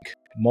on like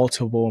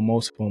multiple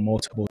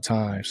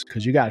times,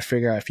 because you got to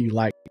figure out if you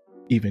like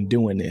even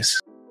doing this,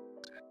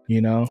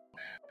 you know?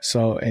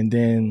 So, and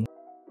then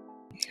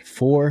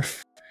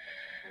 4th,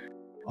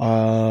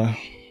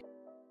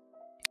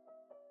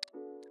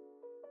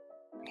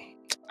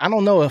 I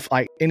don't know if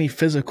like any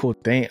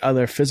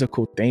other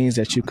physical things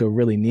that you could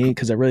really need,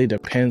 because it really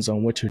depends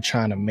on what you're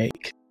trying to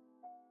make.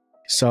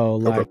 So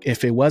like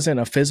if it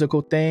wasn't a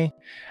physical thing,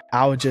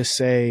 I would just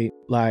say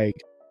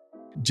like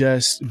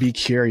just be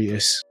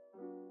curious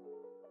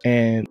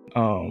and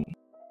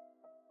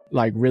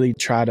like really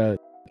try to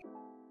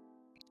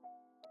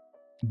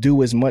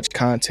do as much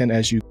content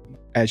as you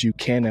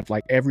can. If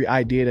like every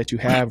idea that you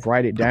have,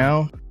 write it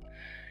down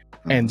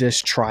and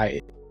just try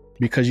it,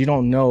 because you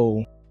don't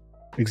know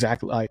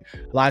exactly, like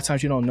a lot of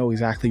times you don't know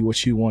exactly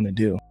what you want to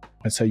do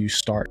until you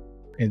start,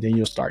 and then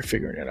you'll start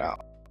figuring it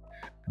out.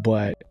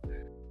 But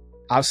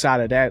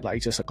outside of that,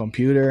 like just a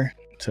computer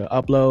to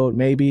upload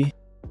maybe,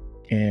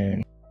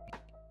 and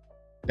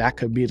that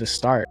could be the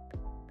start.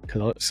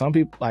 Because some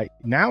people, like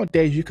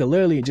nowadays, you could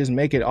literally just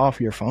make it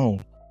off your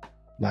phone.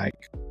 Like,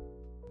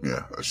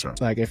 yeah, that's true.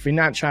 Like if you're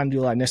not trying to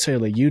do like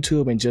necessarily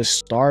YouTube and just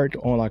start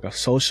on like a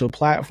social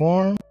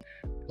platform,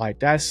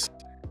 like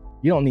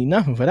you don't need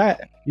nothing for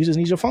that. You just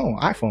need your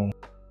iPhone.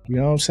 You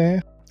know what I'm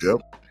saying?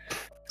 Yep.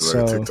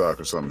 So like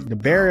TikTok or something. The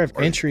barrier of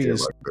entry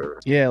is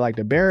like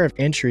the barrier of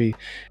entry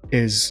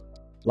is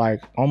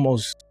like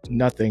almost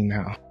nothing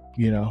now.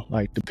 You know,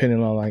 like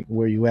depending on like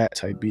where you at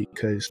type beat.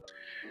 Because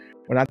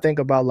when I think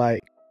about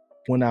like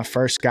when I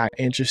first got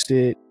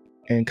interested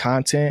in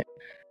content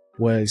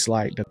was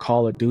like the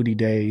Call of Duty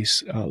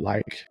days,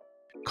 like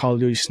Call of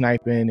Duty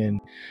sniping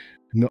and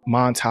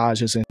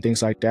montages and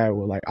things like that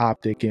with like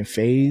Optic and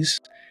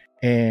FaZe.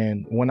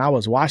 And when I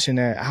was watching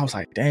that, I was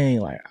like, dang,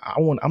 like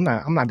I'm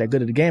not that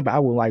good at the game, but I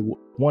would like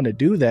want to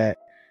do that.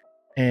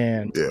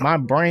 And my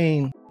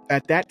brain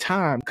at that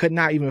time could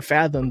not even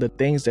fathom the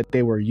things that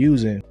they were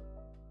using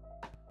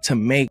to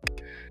make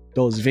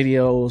those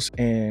videos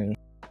and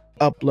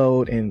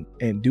upload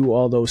and do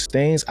all those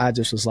things. I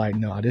just was like,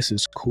 no, this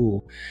is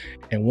cool.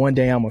 And one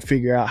day I'm gonna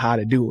figure out how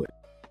to do it,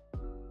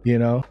 you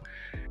know?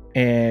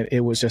 And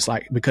it was just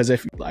like, because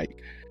if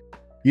like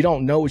you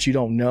don't know what you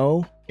don't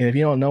know, and if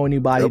you don't know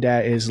anybody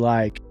that is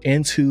like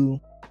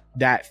into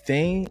that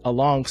thing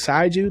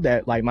alongside you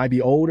that like might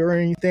be older or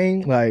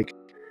anything, like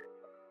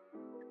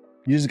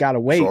you just gotta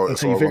wait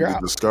until you figure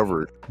out.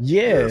 Discovery.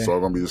 Yeah, it's all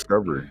gonna be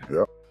discovery.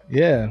 Yep.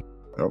 Yeah.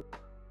 Yep.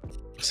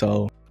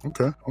 So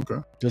okay,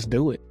 just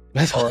do it.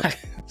 That's all I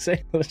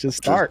say. Let's just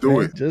start. Just do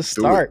man. it. Just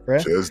start, bro.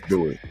 Just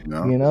do it.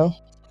 You know.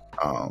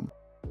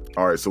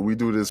 All right, so we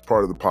do this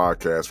part of the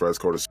podcast, right? It's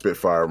called a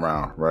Spitfire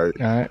round, right?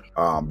 All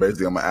right.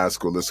 Basically, I'm going to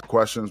ask you a list of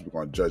questions. We're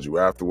going to judge you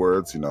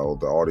afterwards. You know,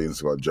 the audience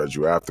is going to judge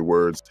you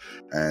afterwards.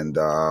 And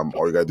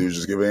all you got to do is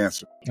just give an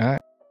answer. All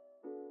right.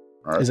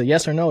 All right. Is it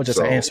yes or no or just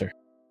an answer?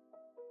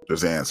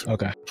 Just an answer.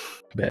 Okay.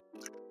 Bet.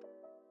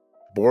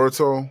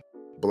 Boruto,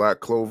 Black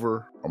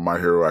Clover, or My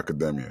Hero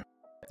Academia?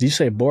 Did you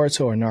say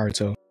Boruto or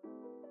Naruto?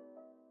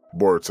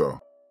 Boruto,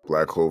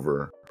 Black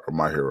Clover, or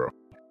My Hero?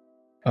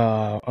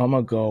 I'm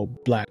gonna go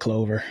Black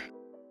Clover.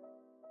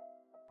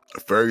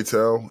 Fairy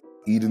Tail,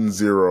 Eden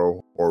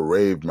Zero, or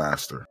Rave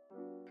Master?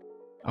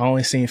 I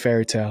only seen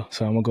Fairy Tail,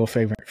 so I'm gonna go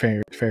Fairy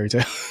Tail.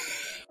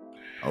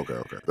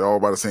 Okay. They're all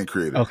by the same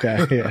creator.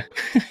 Okay, yeah.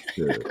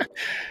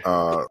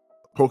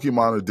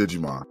 Pokemon or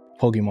Digimon?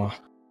 Pokemon.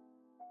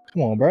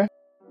 Come on, bro.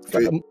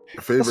 Favorite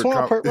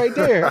Swampert right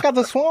there. I got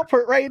the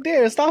Swampert right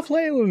there. Stop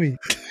playing with me.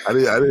 I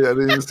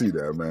didn't even see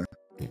that, man.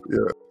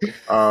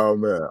 Yeah.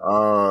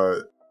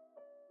 Man.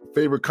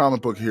 Favorite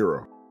comic book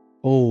hero?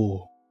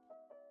 Oh,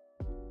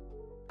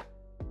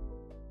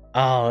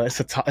 it's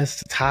a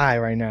tie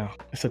right now.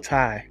 It's a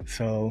tie.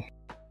 So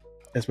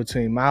it's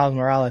between Miles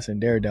Morales and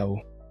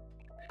Daredevil.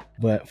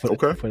 But for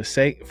the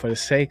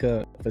sake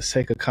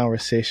of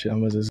conversation, I'm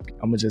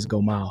gonna just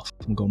go Miles.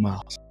 I'm gonna go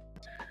Miles.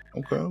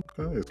 Okay.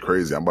 It's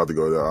crazy. I'm about to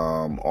go to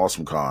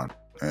Awesome Con,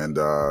 and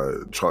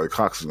Charlie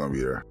Cox is gonna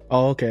be there.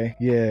 Oh, okay.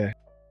 Yeah.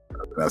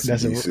 That's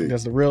DC.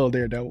 That's the real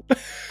Daredevil.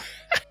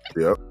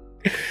 Yep.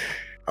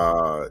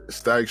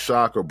 Static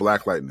Shock or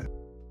Black Lightning?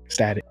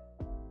 Static.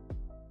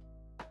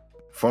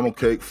 Funnel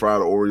cake, fried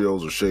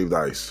Oreos, or shaved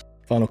ice?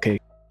 Funnel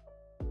cake.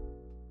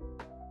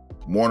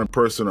 Morning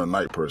person or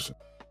night person?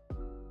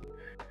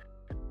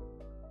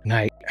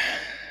 Night.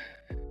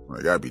 Well,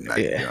 it gotta be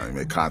night. Yeah. You know, you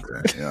make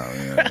content. You know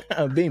what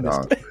I mean? Bemis.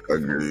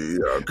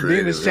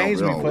 Bemis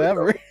changed me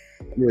forever.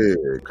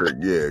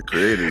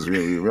 Creators.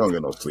 We don't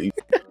get no sleep.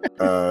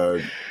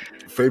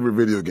 Favorite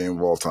video game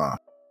of all time?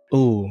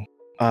 Ooh.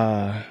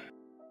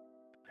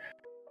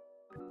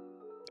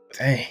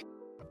 Dang.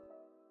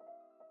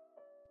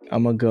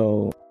 I'm gonna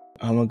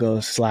go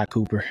Sly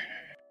Cooper.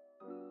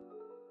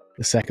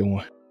 The second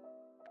one.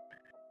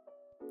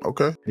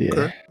 Okay.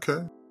 Yeah.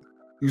 Okay.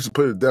 You used to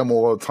play the demo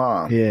all the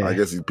time. Yeah. I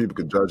guess people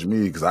could judge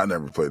me because I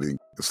never played the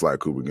Sly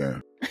Cooper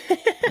game.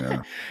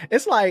 Yeah.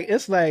 It's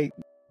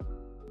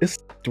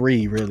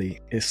three really.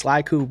 It's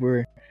Sly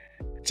Cooper,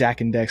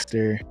 Jack and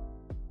Dexter,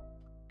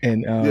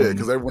 and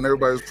because when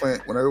everybody was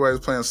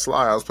playing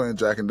Sly, I was playing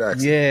Jack and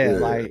Dexter. Yeah,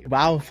 but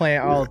I was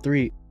playing all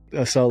three.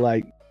 So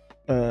like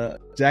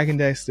Jack and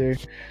Dexter,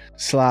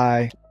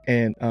 Sly,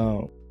 and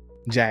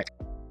Jack.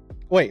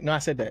 Wait, no, I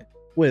said that.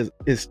 What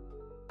is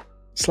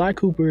Sly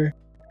Cooper,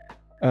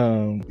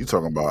 You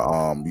talking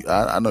about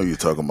I know you're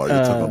talking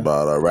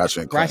about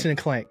Ratchet and Clank. Ratchet and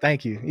Clank.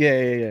 Thank you.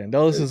 Yeah.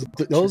 Those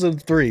are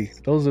three.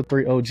 Those are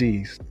three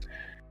OGs.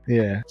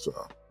 Yeah. So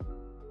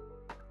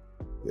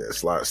yeah,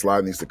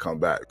 Slide needs to come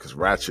back because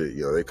Ratchet,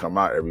 they come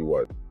out every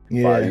 5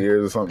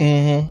 years or something.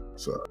 Mm-hmm.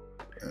 So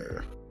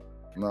yeah.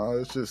 No,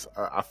 it's just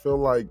I feel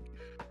like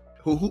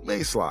who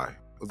made Sly?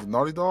 Was it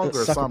Naughty Dog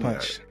or Sucker Insomniac?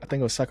 Punch? I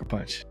think it was Sucker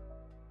Punch.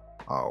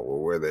 Oh, well,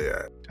 where they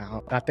at?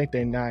 I think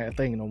they're not a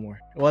thing no more.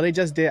 Well, they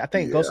just did. I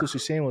think Ghost of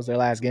Tsushima was their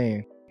last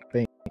game. I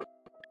think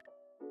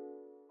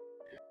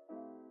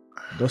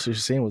Ghost of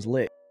Tsushima was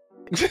lit.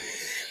 Could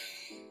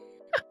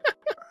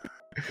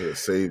have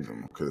saved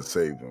them,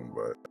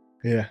 but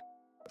yeah,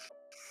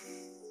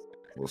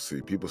 we'll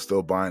see. People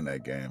still buying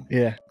that game.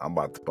 Yeah, I'm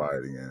about to buy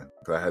it again.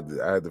 Cause I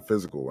had the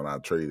physical when I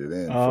traded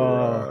in.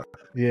 I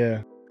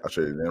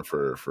traded in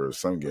for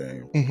some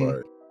game,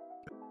 but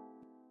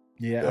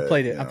I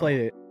played it. I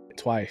played it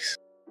twice.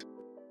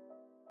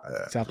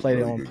 So I played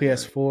it on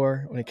PS4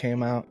 game when it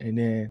came out, and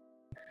then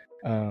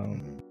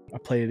I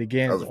played it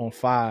again on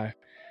 5.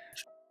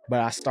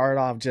 But I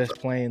started off just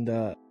playing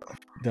the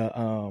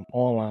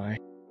online,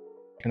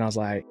 and I was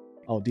like,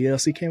 "Oh,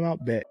 DLC came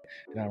out, bet."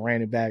 And I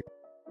ran it back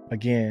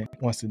again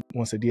once the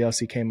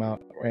DLC came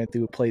out.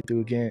 Played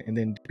through again, and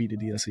then beat the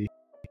DLC.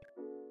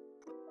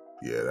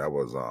 Yeah, that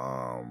was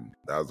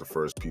the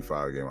first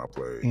P5 game I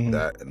played.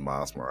 That and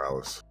Miles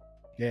Morales.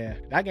 Yeah,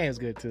 that game is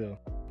good too.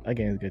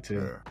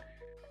 Yeah.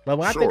 But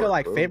when I think of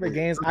like favorite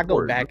games, I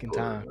go back in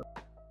time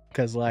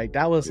because like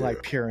that was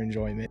like pure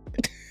enjoyment.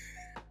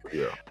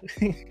 Yeah,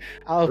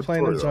 I was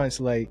playing those joints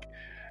like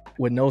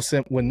with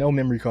no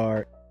memory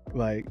card,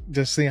 like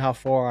just seeing how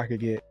far I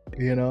could get,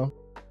 because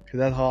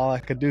that's all I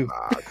could do.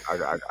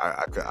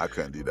 I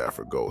couldn't do that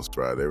for Ghost,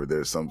 bro.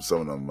 There's some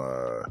of them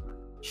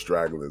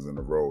stragglers in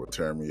the road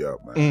tearing me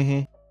up, man.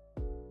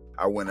 Mm-hmm.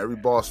 I win every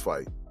boss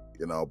fight,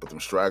 but them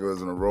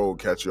stragglers in the road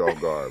catch you off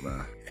guard,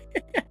 man.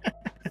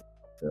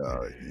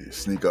 You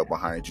sneak up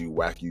behind you,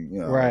 whack you,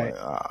 right?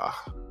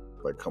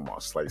 Like come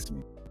on, slice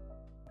me.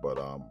 But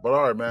all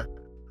right, man.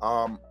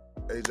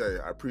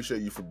 AJ, I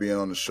appreciate you for being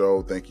on the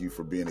show. Thank you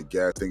for being a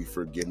guest. Thank you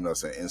for giving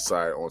us an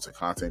insight onto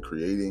content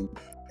creating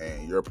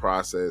and your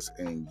process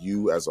and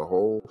you as a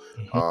whole.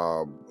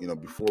 Mm-hmm.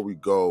 Before we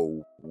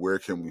go, where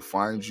can we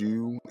find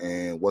you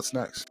and what's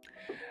next?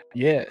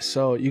 Yeah,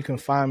 so you can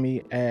find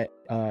me at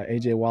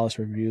AJ Wallace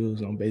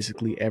Reviews on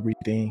basically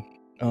everything.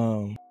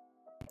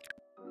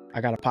 I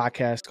got a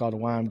podcast called The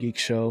Why I'm Geek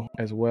Show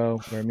as well,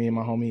 where me and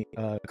my homie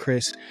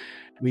Chris,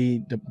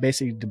 we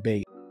basically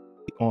debate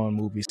on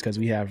movies because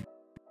we have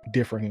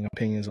differing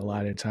opinions a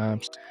lot of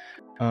times.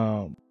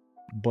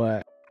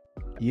 But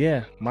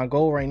yeah, my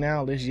goal right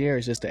now this year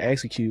is just to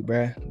execute,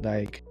 bruh.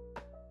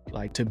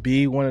 Like to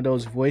be one of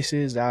those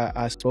voices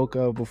I spoke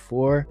of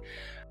before.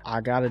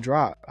 I gotta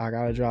drop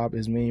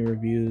as many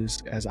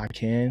reviews as I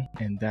can,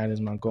 and that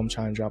is my goal. I'm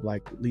trying to drop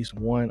like at least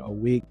one a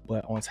week,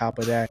 but on top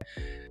of that,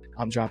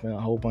 I'm dropping a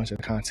whole bunch of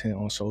content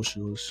on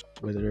socials,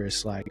 whether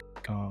it's like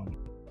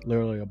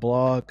literally a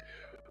blog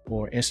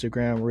or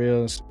Instagram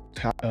Reels,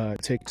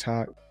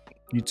 TikTok,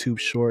 YouTube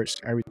Shorts,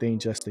 everything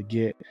just to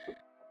get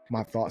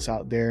my thoughts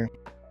out there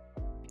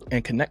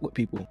and connect with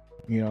people.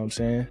 You know what I'm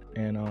saying?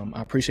 And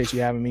I appreciate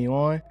you having me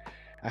on.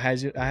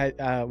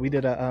 We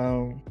did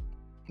an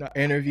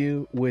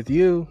interview with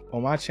you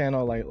on my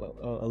channel like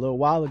a little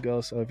while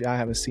ago. So if y'all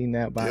haven't seen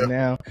that by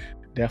now,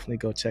 definitely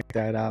go check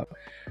that out.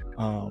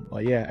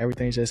 But yeah,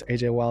 everything's just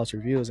AJ Wallace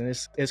Reviews, and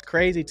it's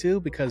crazy too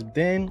because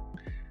then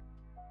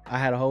I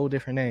had a whole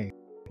different name.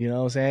 You know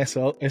what I'm saying?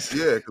 So it's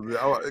because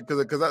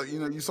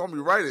you saw me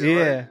write it.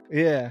 Yeah,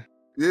 right?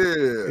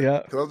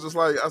 Yeah. Because I was just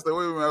like, I said,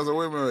 wait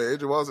a minute,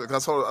 AJ Wallace.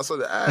 Because I saw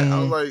the ad. Mm-hmm. I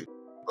was like,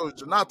 oh,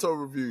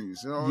 Janato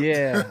Reviews.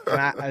 Yeah, and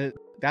I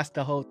that's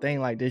the whole thing.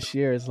 Like this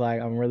year is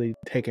like I'm really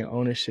taking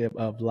ownership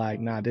of like,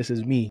 nah, this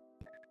is me.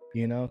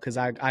 Because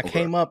I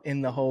came up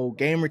in the whole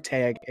gamer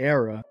tag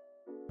era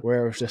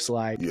where it was just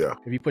like, if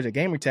you put a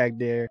gamer tag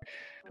there,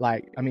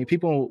 like, I mean,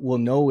 people will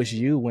know it's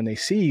you when they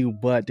see you,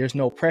 but there's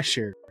no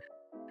pressure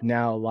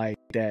now like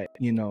that,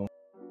 you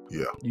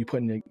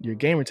putting your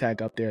gamer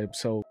tag up there.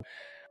 So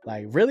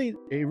like really,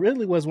 it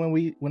really was when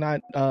we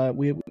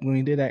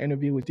did that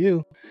interview with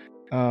you,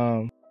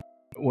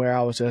 where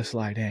I was just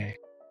like, hey,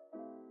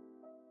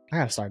 I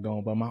gotta start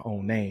going by my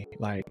own name.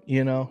 Like,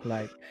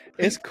 like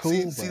it's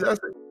cool.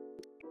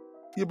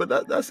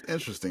 But that's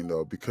interesting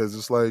though, because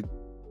it's like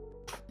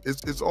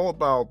it's all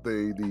about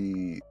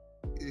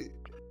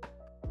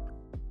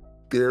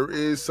there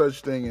is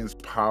such thing as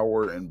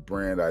power and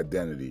brand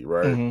identity,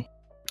 right?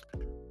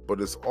 Mm-hmm.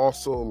 But it's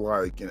also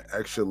like an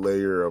extra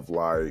layer of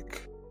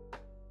like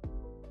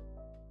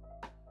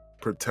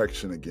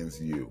protection against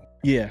you.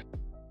 Yeah.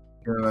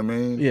 You know what I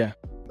mean? Yeah.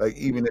 Like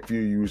even if you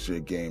use your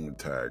gamer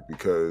tag,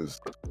 because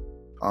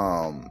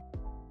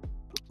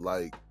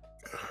like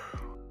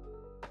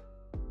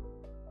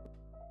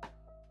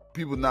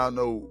people now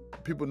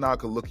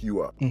can look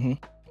you up. Mm-hmm.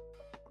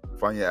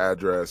 Find your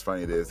address,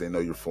 find your this, they know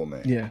your full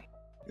name. Yeah.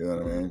 You know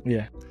what I mean?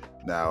 Yeah.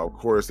 Now, of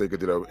course, they could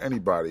do that with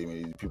anybody. I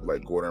mean, people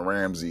like Gordon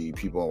Ramsay,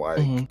 people like,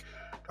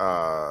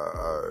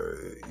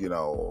 you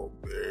know,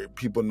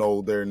 people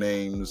know their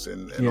names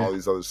and all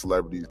these other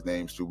celebrities'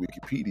 names through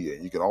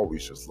Wikipedia. You can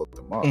always just look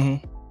them up,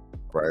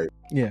 right?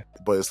 Yeah.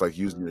 But it's like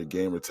using your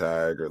gamer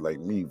tag, or like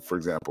me, for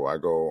example, I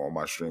go on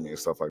my streaming and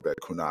stuff like that,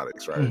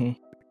 Kunatics, right?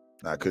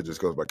 Now, I could just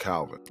go by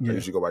Calvin. I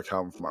usually go by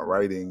Calvin for my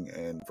writing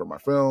and for my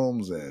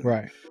films and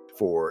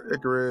for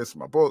Icarus,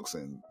 my books,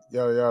 and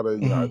yada yada.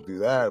 You know, I do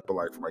that. But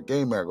like for my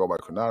gaming, I go by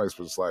Kunatics.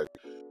 But it's like,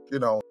 you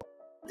know,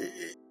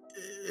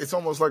 it's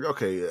almost like,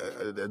 okay,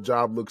 a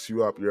job looks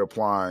you up, you're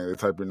applying, they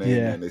type your name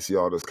in, and they see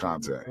all this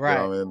content. Right. You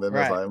know what I mean? Then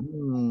it's like,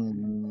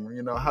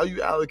 you know, how you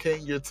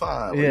allocating your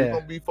time? Are you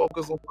gonna be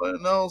focused on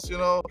something else? You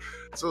know?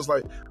 So it's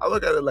like, I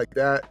look at it like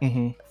that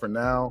for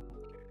now.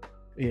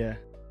 Yeah.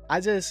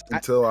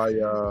 Until I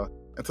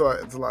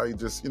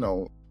just, you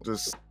know,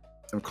 just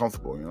am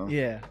comfortable, you know?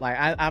 Yeah. Like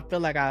I feel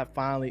like I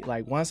finally,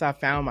 like, once I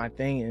found my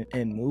thing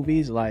in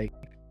movies, like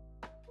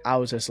I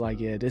was just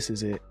like, yeah, this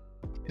is it.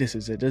 This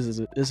is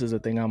the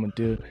thing I'm gonna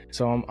do.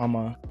 So I'm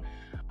gonna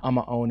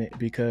own it,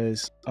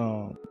 because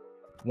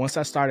once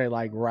I started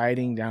like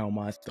writing down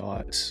my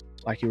thoughts,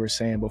 like you were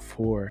saying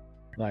before,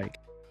 like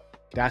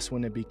that's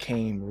when it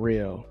became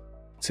real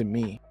to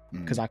me.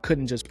 Because I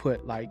couldn't just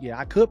put, like,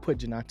 I could put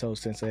Janato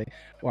Sensei,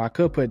 or I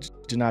could put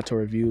Janato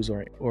Reviews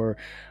or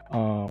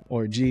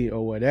G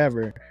or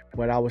whatever,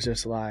 but I was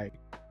just like,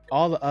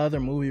 all the other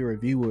movie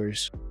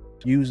reviewers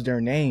use their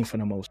name for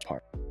the most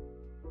part.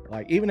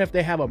 Like, even if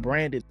they have a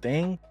branded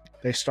thing,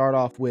 they start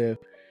off with,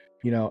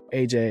 you know,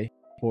 AJ,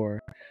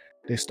 or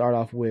they start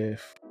off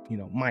with, you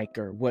know, Mike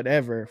or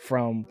whatever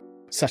from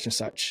such and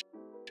such,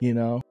 you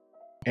know?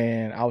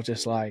 And I was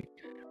just like,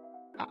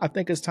 I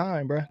think it's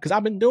time, bro. Because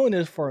I've been doing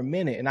this for a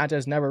minute, and I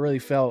just never really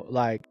felt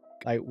like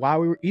while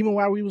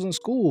we was in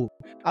school,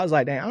 I was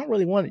like, dang, I don't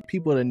really want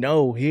people to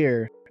know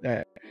here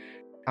that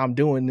I'm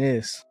doing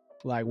this,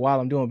 like, while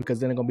I'm doing it,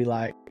 because then they're gonna be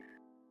like,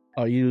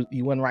 oh, you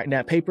wasn't writing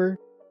that paper?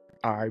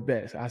 All right,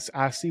 bet.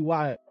 I see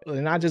why.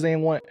 And I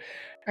didn't want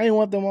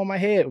them on my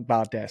head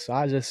about that. So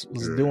I just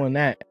was doing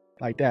that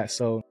like that.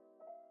 So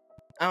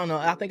I don't know.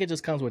 I think it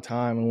just comes with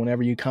time, and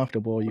whenever you're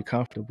comfortable,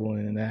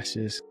 and that's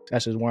just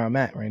where I'm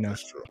at right now.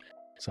 That's true.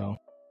 So,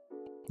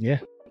 yeah.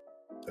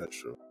 That's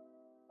true.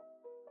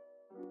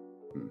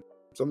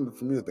 Something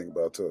for me to think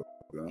about too.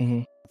 You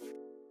know?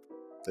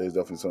 There's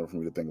definitely something for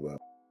me to think about.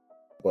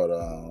 But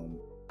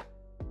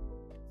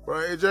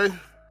AJ,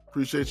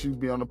 appreciate you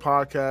being on the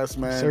podcast,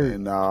 man. Sir.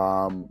 And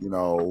you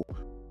know,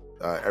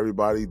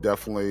 everybody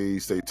definitely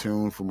stay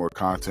tuned for more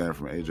content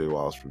from AJ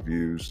Wallace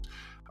Reviews.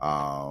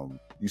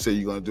 You say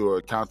you're gonna do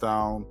a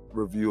countdown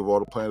review of all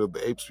the Planet of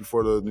the Apes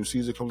before the new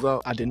season comes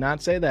out? I did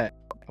not say that.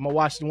 I'm gonna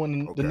watch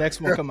the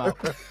next one come out.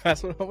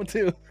 That's what I'm gonna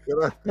do.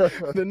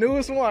 The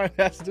newest one.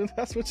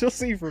 That's what you'll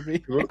see from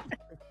me.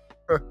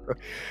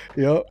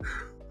 Yep.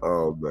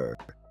 Oh man.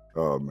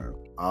 But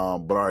all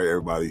right,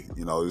 everybody.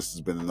 You know, this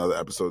has been another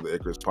episode of the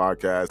Icarus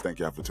Podcast. Thank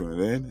y'all for tuning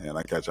in, and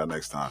I'll catch y'all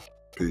next time.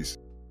 Peace.